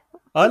 try.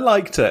 I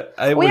liked it.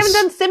 We haven't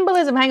done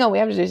symbolism. Hang on, we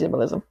have to do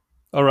symbolism.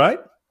 All right.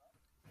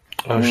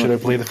 Oh, should I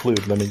play the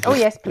flute? Let me. Oh,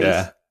 yes, please.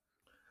 Yeah.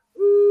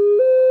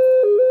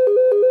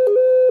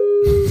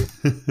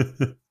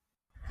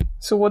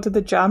 So what did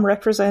the jam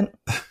represent?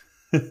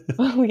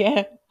 Oh,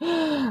 yeah.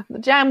 The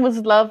jam was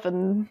love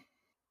and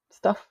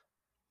stuff.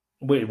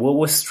 Wait, what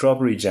was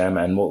strawberry jam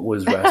and what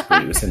was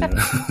raspberry? It was in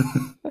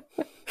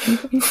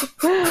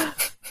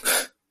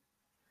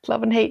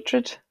Love and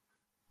hatred.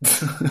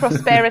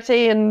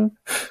 Prosperity and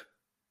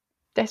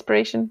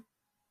desperation.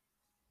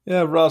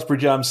 Yeah, raspberry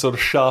jam's sort of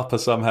sharper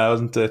somehow,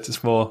 isn't it?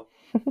 It's more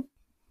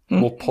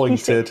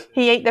pointed.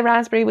 He ate the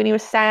raspberry when he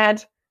was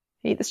sad.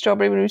 He ate the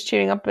strawberry when he was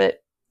cheering up a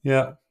bit.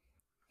 Yeah.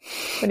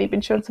 When he'd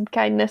been shown some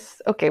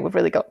kindness. Okay, we've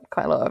really got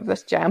quite a lot of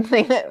this jam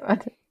thing.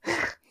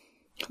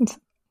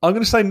 I'm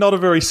going to say not a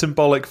very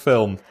symbolic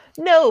film.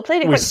 No,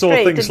 played it We quite saw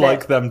straight, things didn't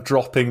like it? them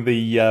dropping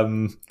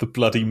the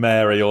Bloody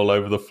Mary all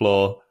over the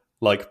floor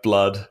like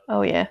blood.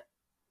 Oh, yeah.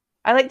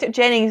 I liked it,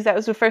 Jennings. That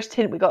was the first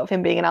hint we got of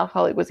him being an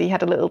alcoholic, was he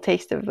had a little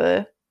taste of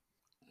the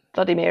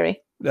Bloody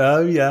Mary.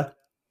 Oh, yeah.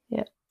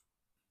 Yeah.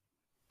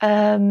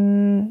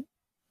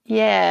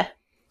 Yeah.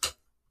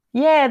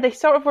 Yeah, they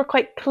sort of were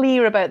quite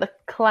clear about the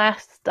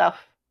class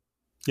stuff.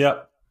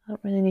 Yeah. I don't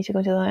really need to go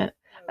into that.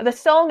 The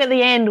song at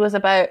the end was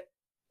about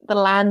the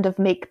land of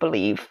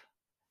make-believe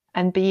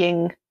and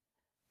being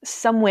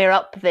somewhere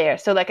up there.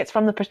 So, like, it's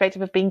from the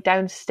perspective of being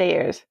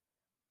downstairs.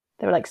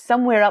 They were like,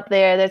 somewhere up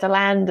there, there's a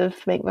land of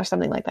make, or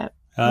something like that.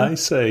 I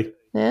see.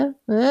 Yeah.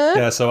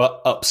 Yeah,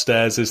 so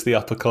upstairs is the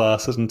upper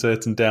class, isn't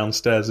it? And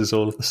downstairs is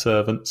all of the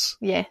servants.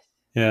 Yes.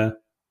 Yeah.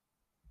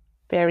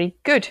 Very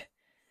good.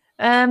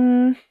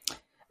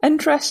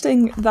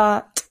 Interesting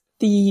that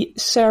the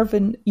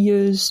servant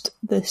used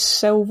the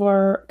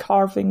silver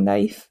carving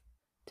knife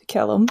to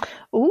kill him,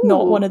 Ooh.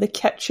 not one of the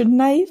kitchen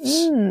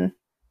knives, Mm.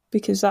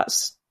 because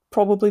that's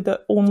probably the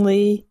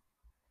only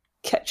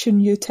kitchen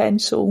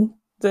utensil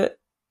that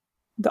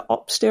the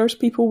upstairs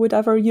people would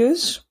ever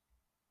use,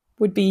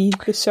 would be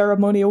the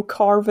ceremonial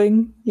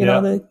carving, Yeah,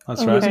 the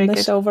that's right. using Very the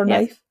good. silver Yeah.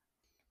 knife.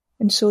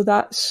 And so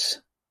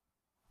that's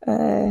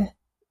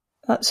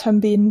him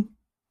being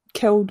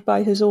killed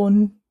by his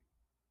own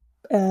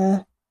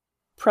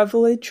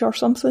privilege or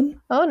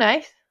something, Oh,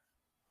 nice.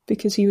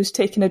 because he was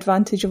taking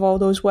advantage of all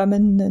those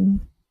women and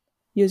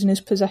using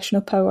his position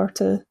of power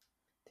to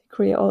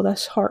create all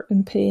this hurt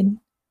and pain.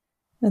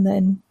 And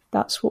then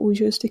that's what was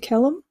used to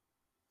kill him.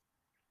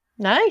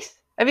 Nice.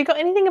 Have you got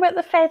anything about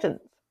the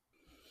pheasants?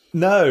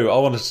 No, I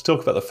wanted to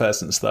talk about the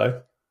pheasants,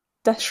 though.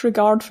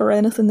 Disregard for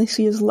anything they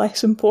see as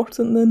less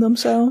important than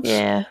themselves.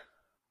 Yeah.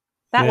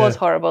 That Yeah. was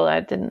horrible.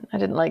 I didn't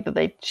like that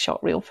they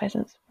shot real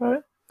pheasants for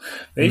it.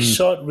 They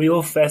shot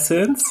real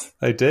pheasants.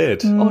 They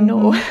did. Oh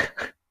no.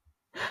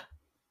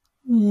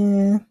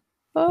 Yeah.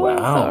 Oh, Wow.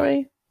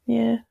 sorry.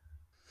 Yeah.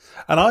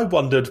 And I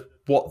wondered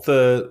what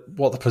the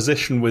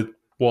position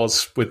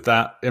was with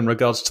that in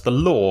regards to the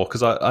law,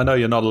 because I know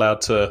you're not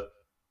allowed to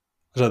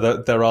So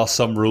there are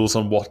some rules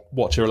on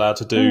what you're allowed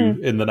to do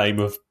in the name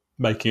of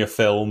making a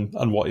film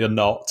and what you're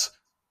not.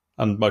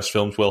 And most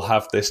films will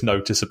have this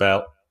notice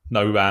about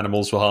no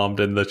animals were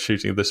harmed in the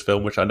shooting of this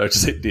film, which I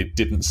noticed it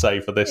didn't say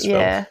for this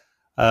film.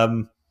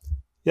 I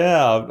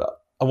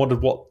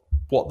wondered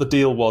what the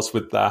deal was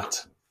with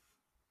that.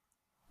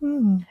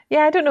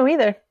 Yeah, I don't know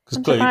either.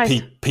 Because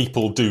clearly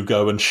people do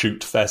go and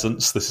shoot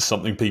pheasants. This is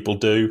something people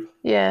do.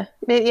 Yeah.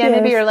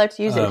 Maybe you're allowed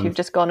to use it if you've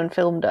just gone and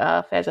filmed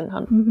a pheasant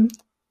hunt. Mm-hmm.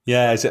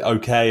 Yeah, is it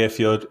okay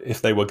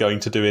if they were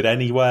going to do it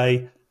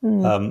anyway?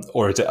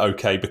 Or is it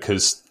okay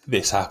because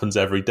this happens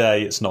every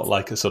day? It's not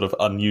like a sort of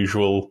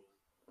unusual,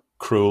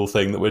 cruel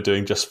thing that we're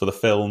doing just for the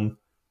film.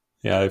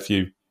 If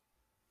you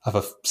have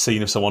a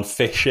scene of someone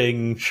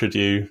fishing, should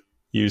you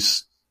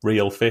use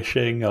real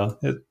fishing? Or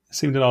it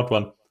seemed an odd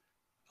one.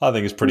 I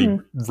think it's pretty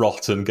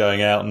rotten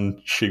going out and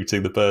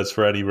shooting the birds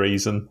for any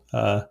reason.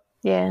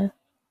 Yeah.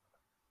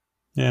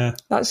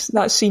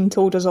 That scene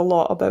told us a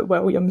lot about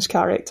William's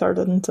character,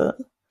 didn't it?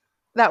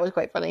 That was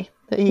quite funny.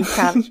 That he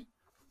can't.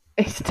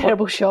 It's a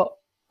terrible shot.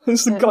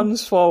 It's the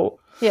gun's fault.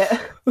 Yeah.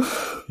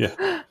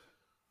 Yeah.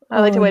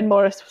 I liked it when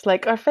Morris was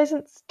like, "Are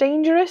pheasants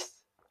dangerous?"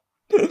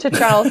 to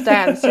Charles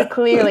Dance, who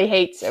clearly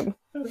hates him.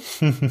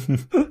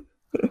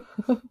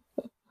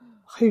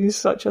 He was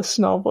such a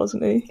snob,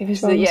 wasn't he? He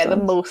was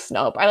the most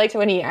snob. I liked it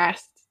when he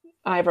asked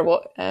Ivor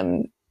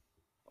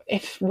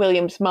if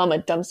William's mum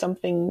had done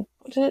something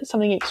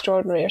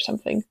extraordinary or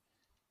something.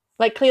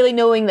 Like, clearly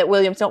knowing that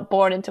William's not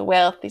born into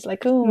wealth, he's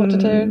like, "Oh, what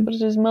did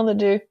his mother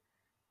do?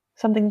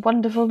 Something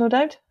wonderful, no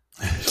doubt."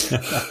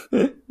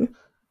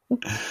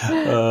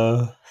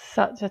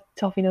 Such a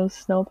toffee-nosed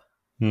snob.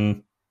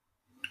 I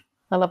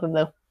love him,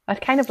 though.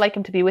 I'd kind of like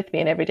him to be with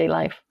me in everyday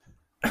life.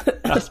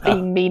 Just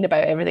being mean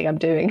about everything I'm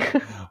doing.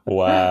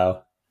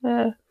 Wow.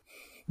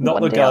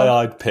 Not the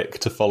guy I'd pick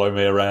to follow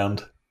me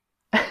around.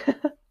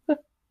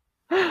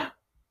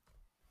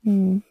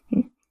 You'd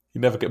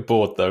never get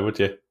bored, though, would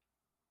you?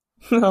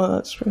 No,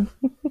 that's true.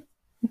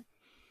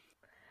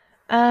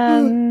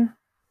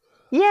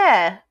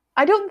 Yeah.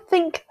 I don't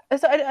think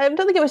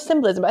it was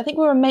symbolism, but I think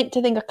we were meant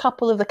to think a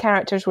couple of the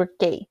characters were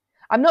gay.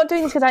 I'm not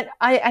doing this because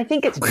I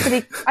think it's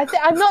pretty.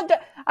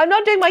 I'm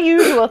not doing my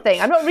usual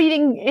thing. I'm not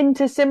reading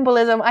into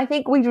symbolism. I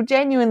think we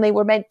genuinely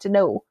were meant to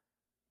know.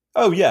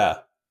 Oh yeah.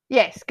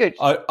 Yes, good.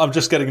 I'm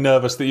just getting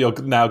nervous that you're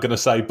now going to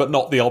say, but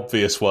not the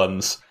obvious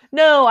ones.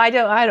 No, I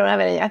don't have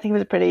any. I think it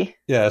was a pretty.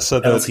 Yeah, so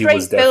the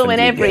straight film in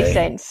every gay.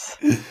 Sense.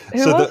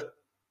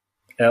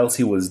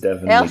 Elsie was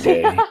definitely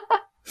gay.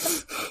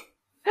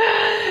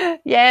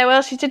 Yeah,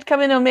 well, she did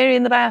come in on Mary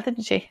in the Bath,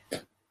 didn't she?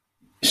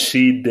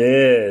 She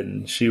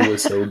did. She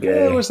was so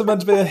gay. Was there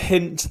meant to be a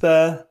hint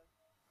there?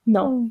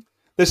 No.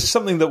 This is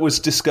something that was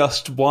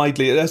discussed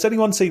widely. Has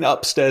anyone seen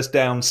Upstairs,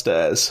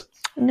 Downstairs?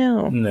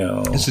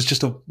 No. This is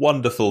just a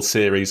wonderful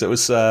series. It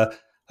was, I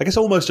guess,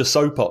 almost a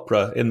soap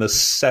opera in the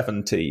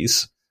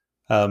 70s,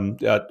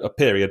 a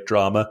period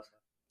drama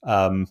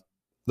that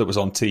was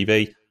on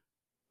TV.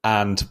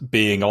 And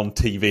being on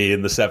TV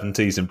in the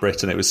 70s in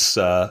Britain, it was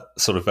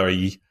sort of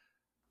very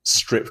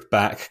stripped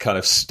back, kind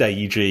of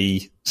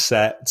stagey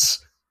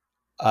sets,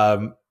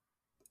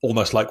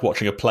 almost like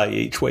watching a play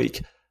each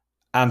week.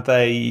 And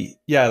they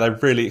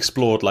really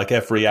explored like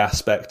every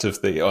aspect of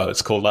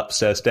it's called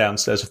Upstairs,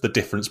 Downstairs, of the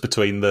difference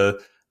between the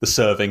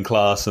serving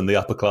class and the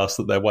upper class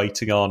that they're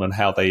waiting on and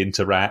how they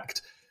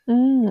interact.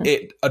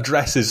 It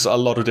addresses a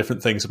lot of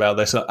different things about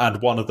this,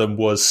 and one of them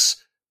was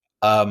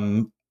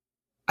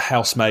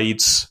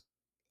housemaids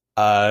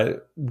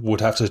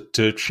would have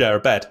to share a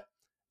bed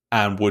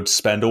and would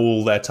spend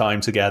all their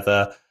time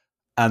together,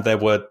 and there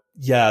were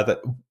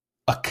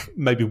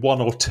maybe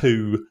one or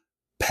two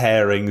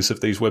pairings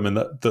of these women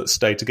that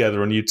stayed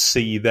together, and you'd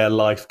see their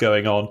life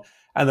going on,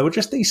 and there were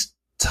just these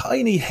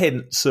tiny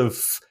hints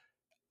of,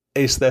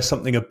 is there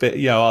something a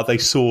bit, are they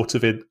sort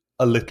of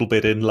a little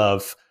bit in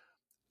love?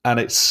 And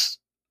it's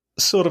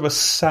sort of a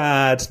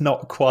sad,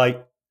 not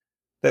quite,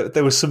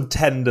 there was some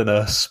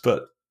tenderness,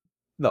 but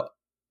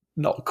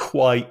not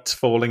quite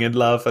falling in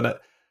love, and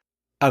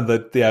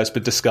it's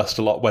been discussed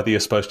a lot whether you're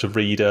supposed to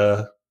read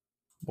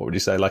what would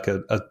you say, like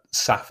a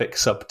sapphic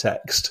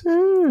subtext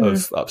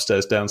of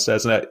Upstairs,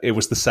 Downstairs, and it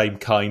was the same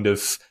kind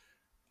of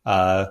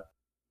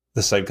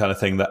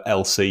thing that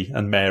Elsie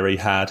and Mary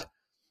had,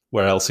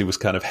 where Elsie was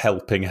kind of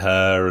helping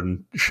her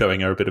and showing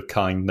her a bit of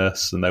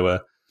kindness, and they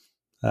were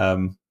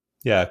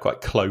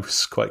quite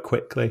close quite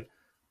quickly.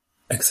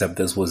 Except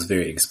this was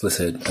very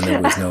explicit, and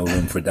there was no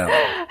room for doubt.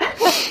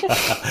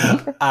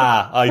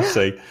 I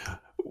see.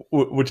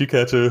 Would you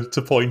care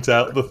to point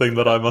out the thing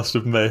that I must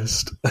have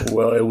missed?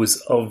 Well, it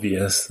was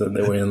obvious that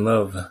they were in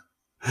love.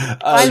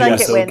 I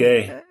like it when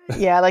gay.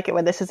 Yeah, I like it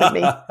when this isn't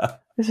me.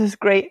 This is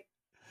great.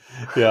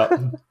 Yeah.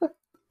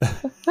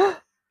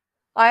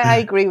 I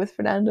agree with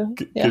Fernando.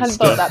 I hadn't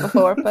thought that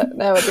before, but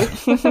now I do.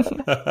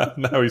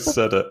 Now he's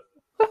said it.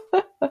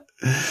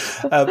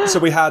 So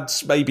we had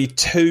maybe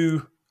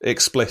two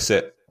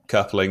explicit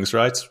couplings,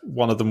 right?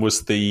 One of them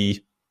was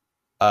the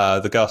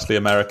the ghastly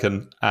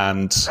American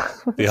and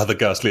the other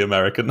ghastly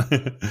American.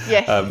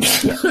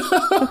 Yes.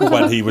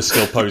 When he was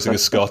still posing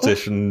as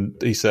Scottish, and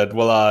he said,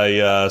 "Well,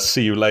 I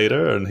see you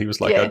later," and he was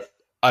like, Yes.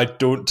 I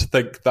don't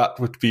think that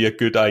would be a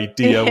good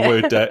idea,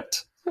 would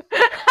it?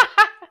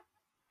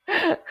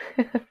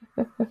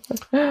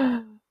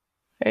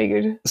 Very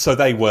good. So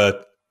they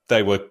were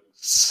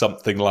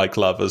something like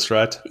lovers,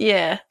 right?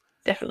 Yeah,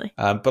 definitely.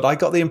 But I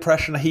got the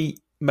impression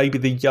maybe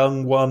the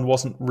young one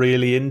wasn't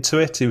really into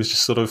it. He was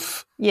just sort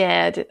of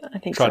Yeah, I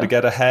think trying so. to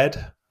get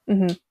ahead.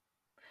 Mm-hmm.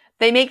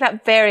 They make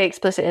that very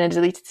explicit in a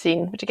deleted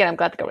scene, which again I'm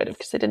glad they got rid of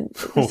because they didn't.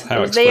 How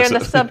it was there in the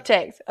explicit.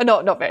 subtext. Oh,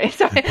 no, not very.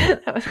 Sorry,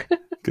 that was.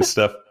 Good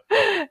stuff.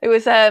 It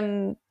was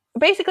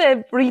basically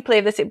a replay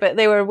of this, but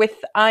they were with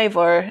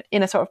Ivor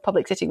in a sort of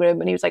public sitting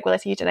room, and he was like, "Well, I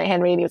see you tonight,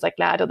 Henry," and he was like,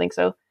 "Nah, I don't think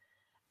so."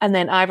 And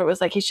then Ivor was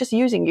like, "He's just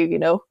using you, you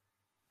know."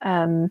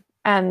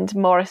 And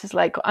Morris is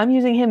like, "I'm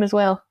using him as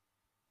well,"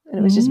 and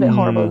it was just a bit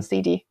horrible and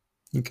seedy.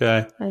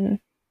 Okay. And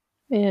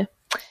yeah,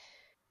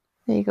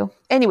 there you go.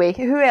 Anyway,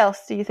 who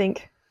else do you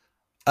think?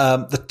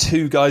 The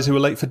two guys who were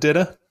late for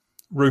dinner,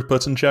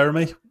 Rupert and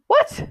Jeremy.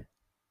 What?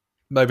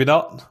 Maybe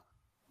not.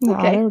 No,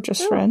 Okay. they were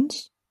just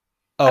friends.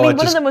 Oh, I mean,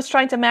 one of them was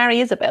trying to marry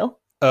Isabel.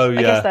 Oh, I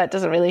guess yeah. that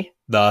doesn't really.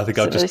 No, I think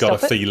I've doesn't just really got a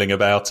stop it. feeling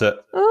about it.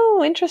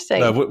 Oh,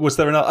 interesting. Was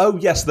there another? Oh,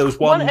 yes, there was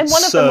one. And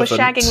one of them was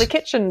servant.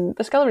 shagging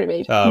the scullery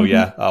maid. Oh,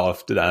 yeah. Oh,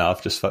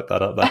 I've just fucked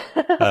that up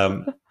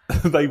there.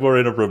 They were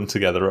in a room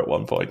together at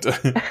one point,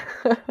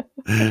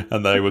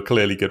 and they were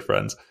clearly good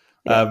friends.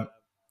 Yeah.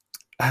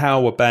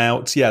 How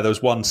about, there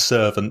was one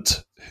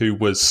servant who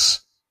was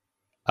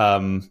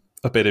a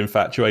bit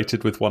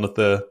infatuated with one of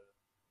the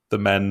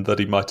men that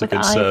he might have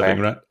With been Ivor. serving,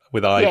 right?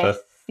 With Ivor. Yes.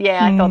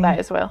 Yeah, I thought that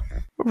as well.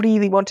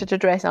 Really wanted to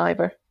dress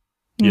Ivor.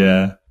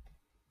 Yeah.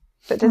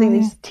 But I think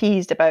he's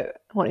teased about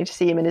wanting to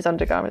see him in his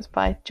undergarments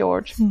by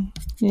George.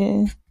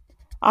 Yeah.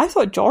 I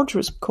thought George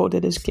was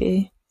coded as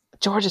gay.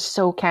 George is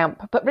so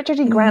camp. But Richard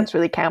E. Grant's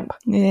really camp.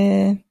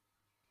 Yeah.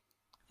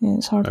 Yeah,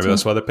 it's hard Maybe to...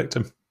 that's why they picked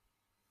him.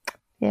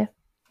 Yeah,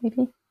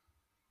 maybe.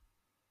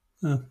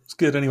 Oh, it's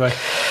good anyway.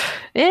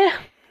 Yeah,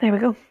 there we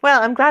go.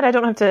 Well, I'm glad I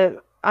don't have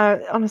to...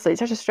 honestly, it's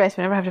such a stress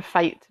whenever I have to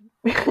fight.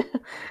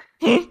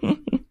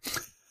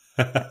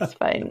 It's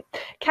fine.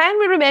 Can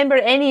we remember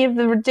any of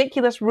the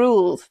ridiculous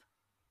rules?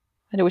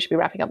 I know we should be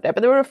wrapping up there,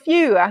 but there were a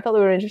few. I thought they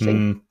were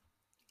interesting.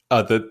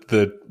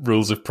 The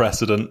rules of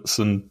precedence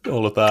and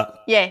all of that.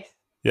 Yes.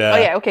 Yeah. Oh,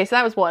 yeah, okay, so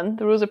that was one.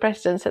 The rules of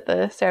precedence at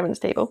the servants'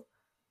 table.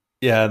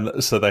 Yeah,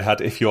 and so they had,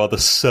 if you are the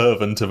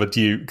servant of a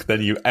duke,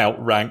 then you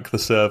outrank the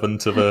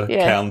servant of a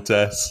Yeah.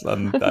 countess,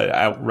 and they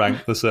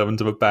outrank the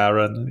servant of a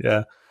baron.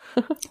 Yeah,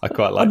 I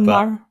quite like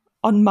that.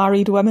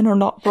 Unmarried women are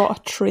not brought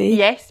a tray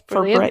Yes, for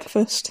brilliant.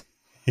 breakfast.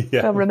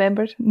 Yeah. Well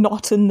remembered.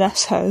 Not in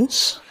this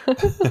house. I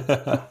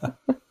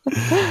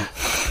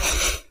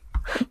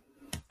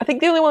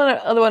think the only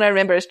other one I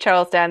remember is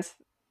Charles Dance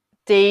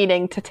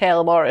deigning to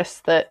tell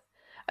Morris that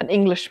an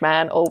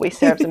Englishman always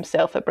serves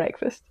himself at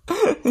breakfast.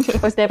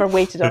 Was never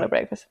waited on at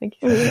breakfast, I think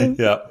he said.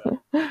 Yeah.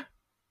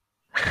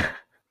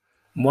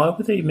 Why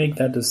would they make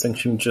that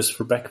distinction just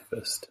for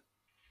breakfast?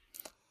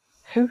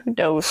 Who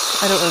knows?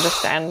 I don't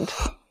understand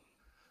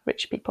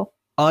rich people.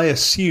 I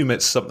assume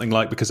it's something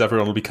like because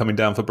everyone will be coming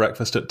down for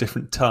breakfast at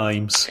different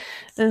times,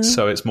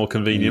 so it's more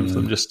convenient for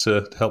them just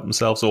to help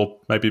themselves, or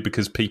maybe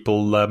because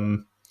people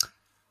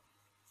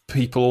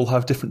all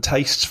have different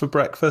tastes for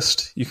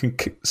breakfast.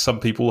 Some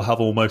people will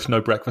have almost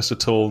no breakfast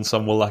at all, and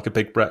some will like a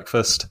big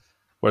breakfast.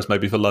 Whereas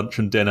maybe for lunch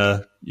and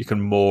dinner, you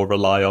can more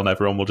rely on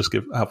everyone will just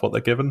have what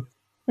they're given.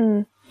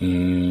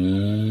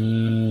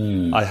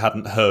 I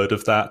hadn't heard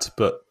of that,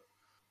 but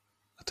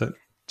I don't.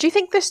 Do you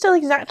think they're still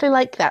exactly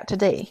like that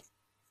today?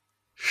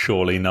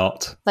 Surely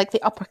not. Like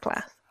the upper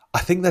class? I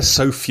think there's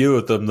so few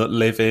of them that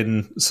live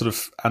in sort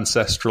of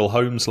ancestral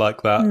homes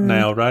like that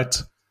now, right?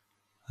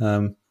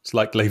 It's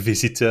like Les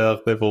Visiteurs.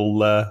 They've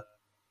all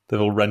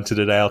rented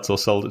it out or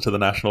sold it to the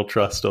National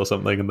Trust or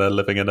something, and they're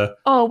living in a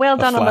Oh, well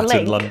done on the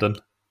flat in link. London.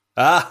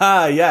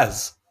 Ah,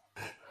 yes.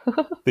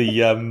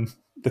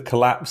 The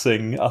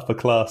collapsing upper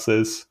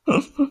classes.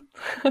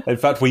 In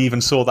fact, we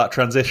even saw that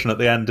transition at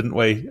the end, didn't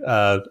we?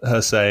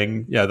 Her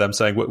saying, them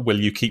saying, "Will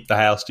you keep the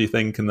house? Do you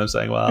think?" And them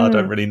saying, "Well, I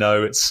don't really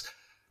know. It's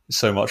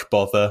so much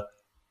bother."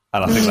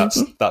 And I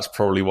think that's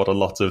probably what a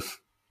lot of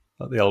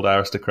the old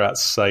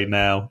aristocrats say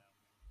now.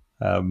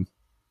 I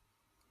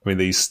mean,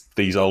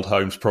 these old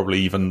homes, probably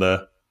even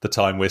the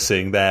time we're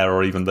seeing there,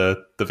 or even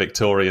the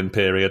Victorian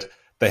period,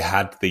 they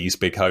had these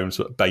big homes,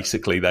 but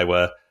basically they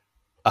were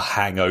a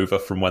hangover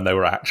from when they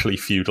were actually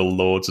feudal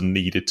lords and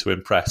needed to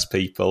impress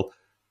people.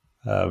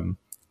 And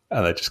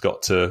they just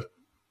got to,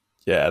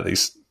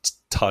 these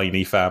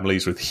tiny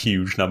families with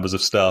huge numbers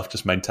of staff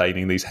just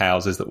maintaining these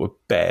houses that were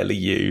barely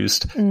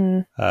used,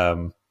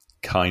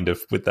 kind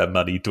of with their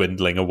money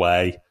dwindling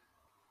away.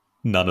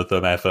 None of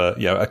them ever,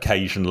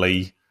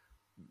 occasionally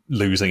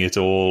losing it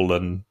all,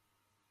 and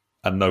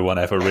no one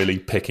ever really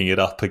picking it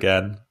up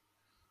again.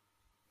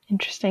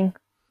 Interesting.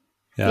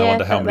 I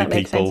wonder how that many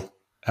makes people sense.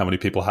 how many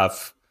people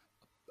have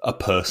a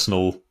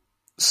personal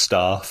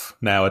staff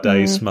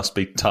nowadays must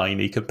be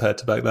tiny compared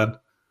to back then.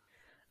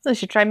 They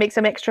should try and make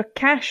some extra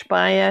cash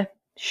by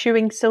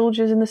shoeing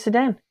soldiers in the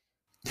Sudan.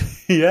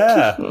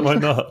 Yeah, why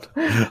not?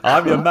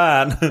 I'm your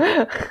man.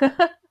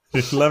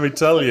 Let me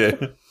tell you.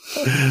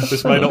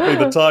 This may not be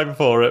the time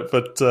for it,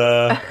 but...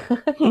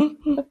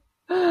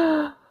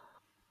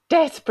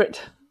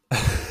 Desperate.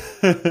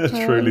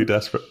 Truly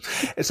desperate.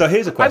 So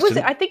here's a question.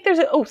 I think there's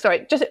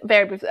just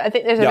very briefly. I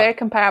think there's a very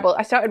comparable.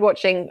 I started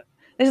watching,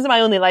 this is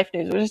my only life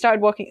news, but I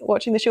started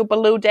watching the show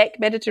Below Deck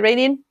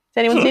Mediterranean.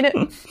 Has anyone seen it?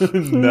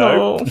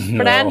 No.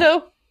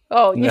 Fernando?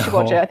 Oh, you should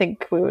watch it. I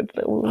think we would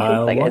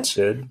I'll watch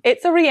it.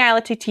 It's a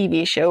reality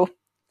TV show,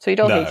 so you'd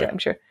all hate it, I'm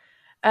sure.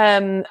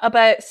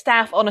 About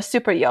staff on a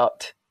super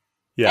yacht.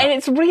 Yeah. And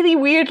it's really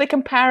weirdly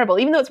comparable,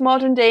 even though it's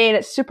modern day and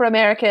it's super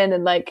American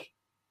and like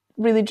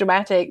really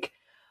dramatic.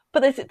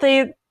 But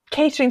they're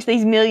catering to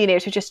these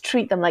millionaires who just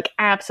treat them like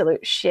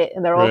absolute shit,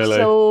 and they're all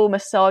so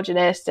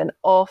misogynist and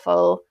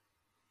awful.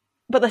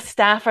 But the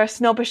staff are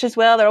snobbish as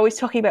well. They're always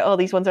talking about, oh,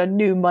 these ones are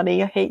new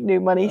money. I hate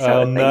new money. Sort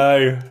of thing.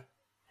 No.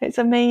 It's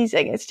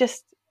amazing. It's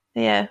just,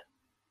 yeah.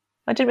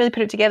 I didn't really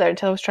put it together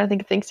until I was trying to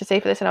think of things to say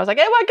for this, and I was like,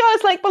 oh my god,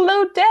 it's like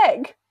Below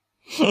Deck.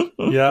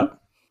 Yeah.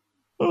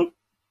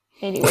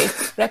 Anyway,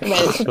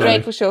 recommend it. It's a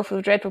dreadful show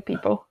for dreadful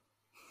people.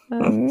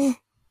 You're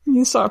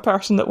the sort of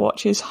person that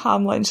watches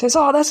Hamlet and says,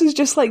 oh, this is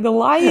just like The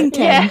Lion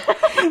King. Yeah.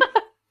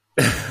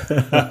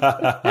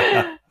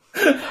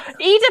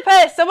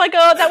 Oedipus! Oh my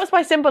god, that was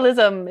my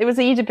symbolism. It was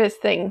the Oedipus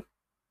thing.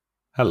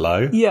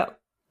 Hello. Yeah.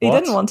 He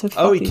didn't want to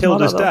fuck he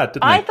killed his dad,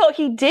 didn't he? I thought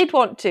he did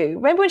want to.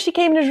 Remember when she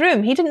came in his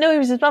room? He didn't know he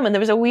was his mum, and there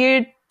was a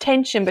weird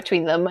tension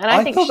between them. And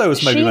I think thought there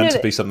was maybe she meant knew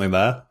to be something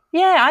there.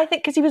 Yeah, I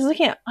think because he was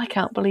looking at, I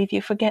can't believe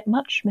you forget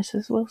much,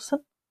 Mrs. Wilson.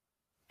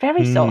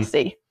 Very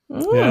saucy.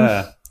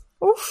 Yeah.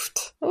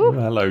 Ooft. Oh,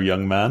 hello,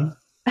 young man.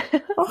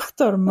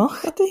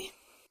 Achtermachtig.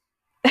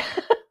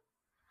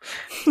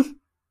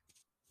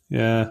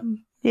 Yeah.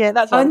 Yeah,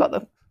 that's all I got,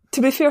 though.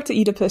 To be fair to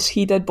Oedipus,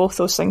 he did both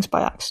those things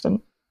by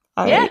accident.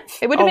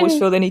 It would have always been...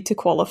 feel they need to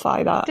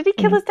qualify that. Did he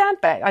kill his dad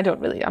back?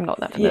 I'm not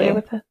that familiar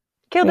with it.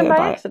 Killed him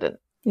by accident?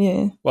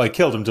 Yeah. Well, he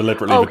killed him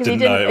deliberately, but didn't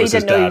know it was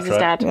his dad,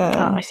 right?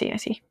 Yeah. Oh, I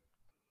see.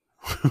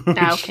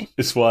 Okay.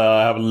 It's why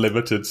I have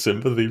limited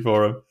sympathy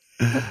for him.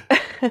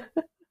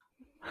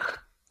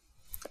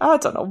 I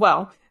don't know.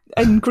 Well,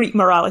 in Greek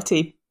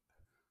morality,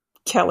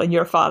 killing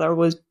your father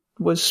was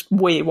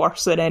way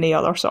worse than any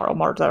other sort of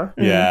murder.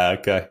 Yeah,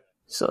 okay.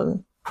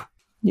 So,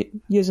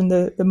 using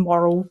the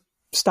moral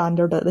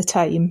standard at the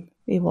time,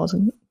 he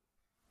wasn't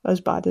as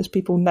bad as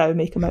people now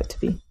make him out to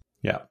be.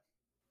 Yeah.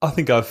 I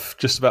think I've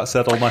just about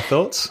said all my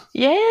thoughts.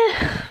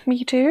 Yeah,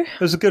 me too.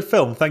 It was a good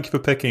film. Thank you for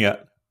picking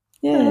it.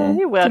 Yeah,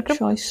 you're welcome. Good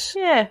choice.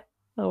 Yeah,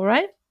 all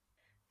right.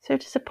 So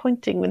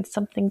disappointing when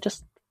something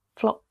just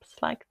flops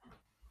like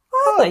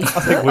that.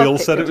 I think we all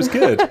said it was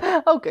good.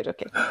 Oh, good,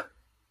 okay.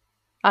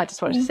 I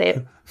just wanted to say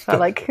it. I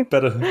like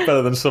better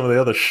than some of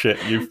the other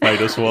shit you've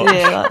made us watch.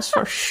 Yeah, that's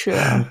for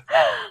sure.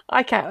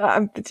 I can't.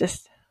 I'm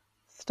just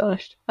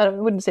astonished. I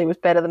wouldn't say it was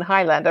better than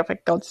Highlander, for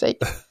God's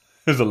sake.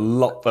 It was a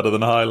lot better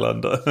than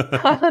Highlander.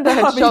 Highlander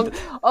had Sean...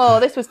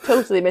 Oh, this was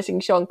totally missing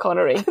Sean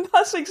Connery.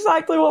 That's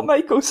exactly what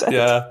Michael said.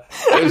 Yeah.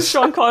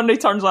 Sean Connery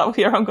turns up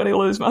here, I'm going to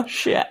lose my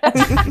shit.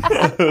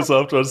 It was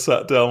after I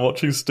sat down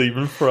watching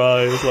Stephen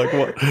Fry. I was like,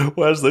 "What?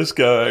 Where's this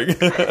going?"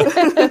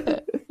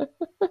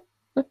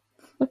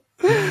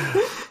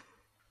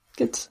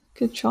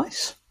 Good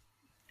choice.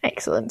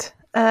 Excellent.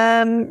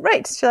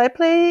 Right, shall I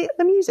play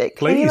the music?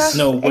 Please.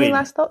 Any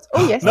last thoughts?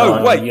 Oh, yes.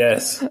 No, wait.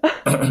 Yes.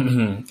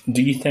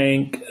 Do you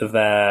think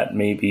that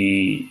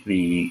maybe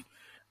the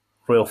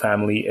royal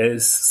family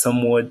is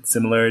somewhat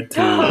similar to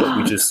what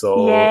we just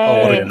saw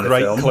What a in the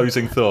great film?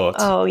 closing thought.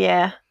 Oh,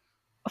 yeah.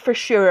 For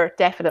sure,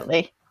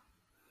 definitely.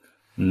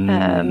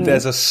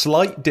 There's a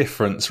slight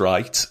difference,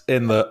 right,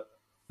 in that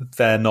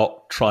they're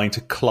not trying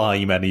to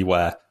climb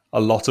anywhere. A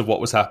lot of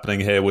what was happening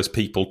here was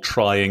people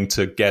trying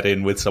to get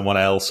in with someone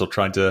else or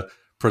trying to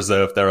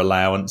preserve their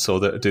allowance or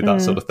do that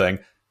sort of thing.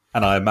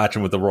 And I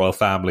imagine with the royal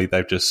family,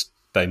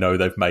 they know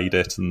they've made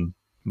it and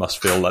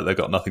must feel like they've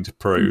got nothing to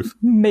prove.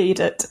 Made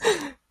it.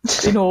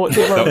 You know,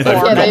 they were They've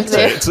born got into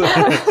it.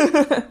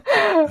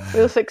 it.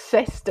 Real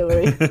success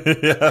story.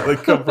 Yeah, they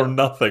come from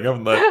nothing,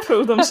 haven't they?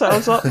 Pull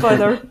themselves up by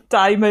their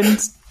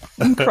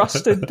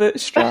diamond-encrusted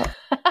bootstrap.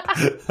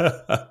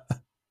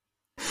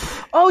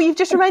 Oh, you've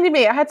just reminded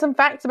me. I had some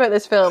facts about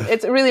this film.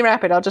 It's really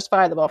rapid. I'll just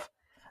fire them off.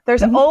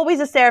 There's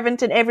always a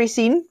servant in every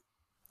scene.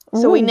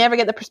 So we never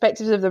get the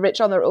perspectives of the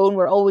rich on their own.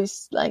 We're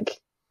always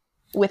like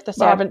with the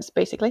servants,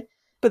 basically.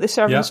 But the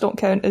servants don't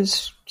count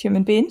as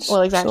human beings.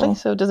 Well, exactly.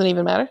 So it doesn't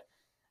even matter.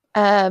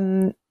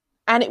 And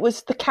it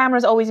was the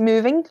camera's always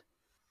moving.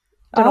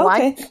 Don't know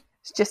why.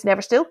 It's just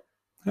never still.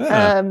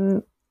 Yeah.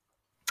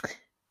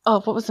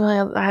 What was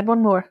I had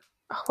one more.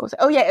 What was it?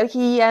 Oh yeah,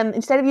 he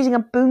instead of using a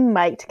boom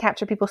mic to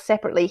capture people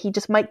separately, he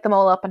just mic'd them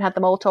all up and had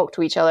them all talk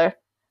to each other.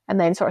 and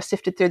then sort of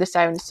sifted through the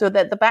sounds, so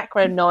that the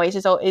background noise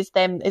is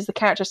the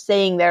character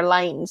saying their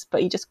lines,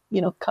 but he just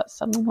cuts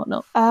some and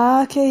whatnot.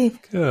 Okay.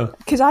 Cool.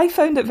 Because I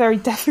found it very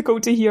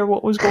difficult to hear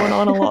what was going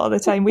on a lot of the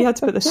time. We had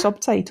to put the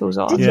subtitles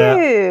on. Did Yeah.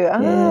 you?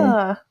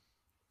 Yeah.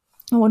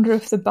 I wonder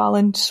if the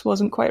balance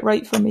wasn't quite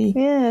right for me.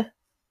 Yeah.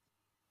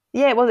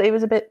 It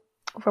was a bit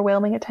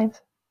overwhelming at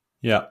times.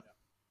 Yeah.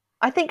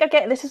 I think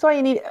this is why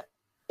you need.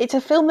 It's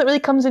a film that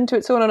really comes into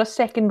its own on a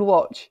second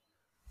watch.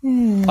 I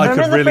I could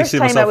remember really the first see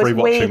time I myself was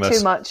way rewatching this.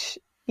 too much.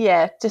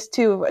 Yeah,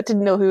 I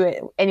didn't know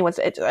who anyone's.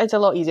 It's a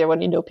lot easier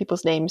when you know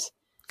people's names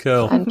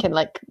Cool. and can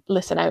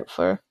listen out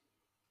for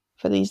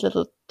these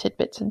little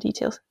tidbits and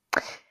details.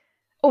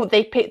 Oh,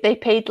 they paid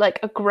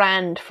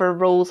 $1,000 for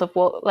rolls of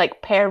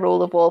per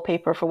roll of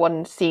wallpaper for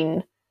one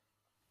scene,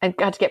 and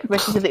had to get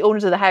permission to the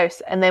owners of the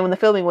house. And then when the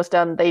filming was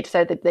done, they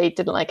decided that they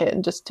didn't like it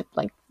and just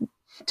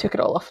took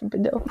it all off and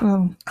binned it off.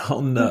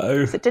 Oh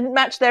no. So it didn't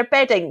match their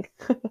bedding.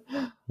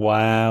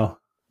 Wow.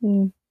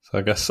 So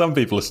I guess some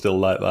people are still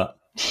like that.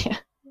 Yeah.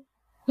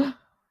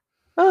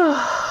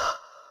 Oh,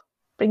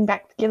 bring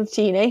back the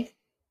guillotine, eh?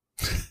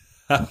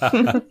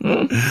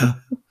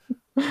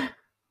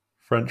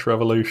 French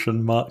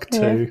Revolution Mark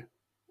II.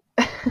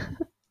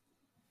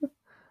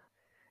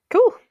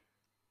 Cool.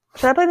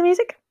 Should I play the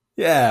music?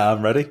 Yeah,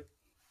 I'm ready.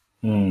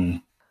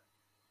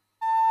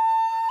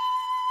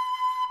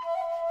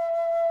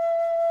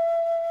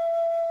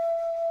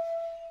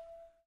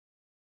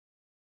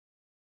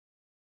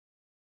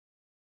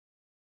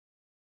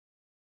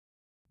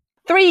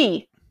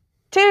 Three,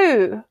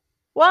 2,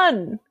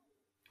 1.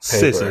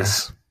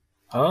 Scissors.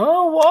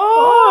 Oh, why?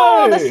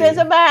 Oh, the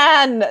Scissor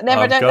Man!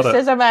 Never I've doubt got the it.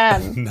 Scissor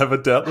Man. Never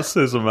doubt the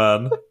Scissor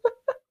Man.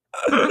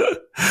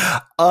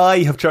 I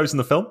have chosen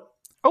the film.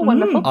 Oh,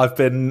 wonderful. I've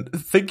been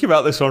thinking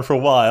about this one for a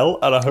while,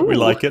 and I hope we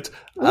like it.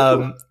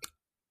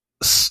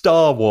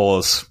 Star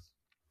Wars,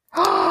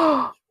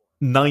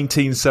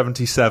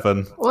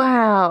 1977.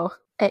 Wow.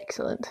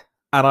 Excellent.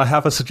 And I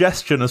have a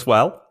suggestion as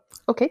well.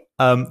 Okay.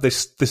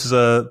 This is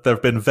there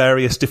have been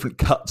various different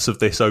cuts of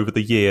this over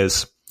the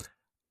years,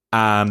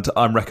 and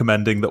I'm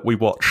recommending that we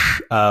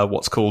watch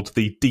what's called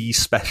the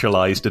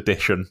despecialized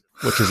edition,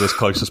 which is as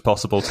close as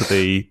possible to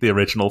the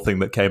original thing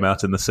that came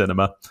out in the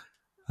cinema.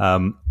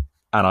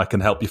 And I can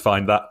help you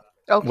find that.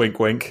 Okay. Wink,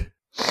 wink.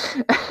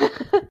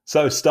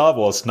 So, Star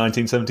Wars,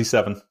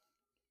 1977.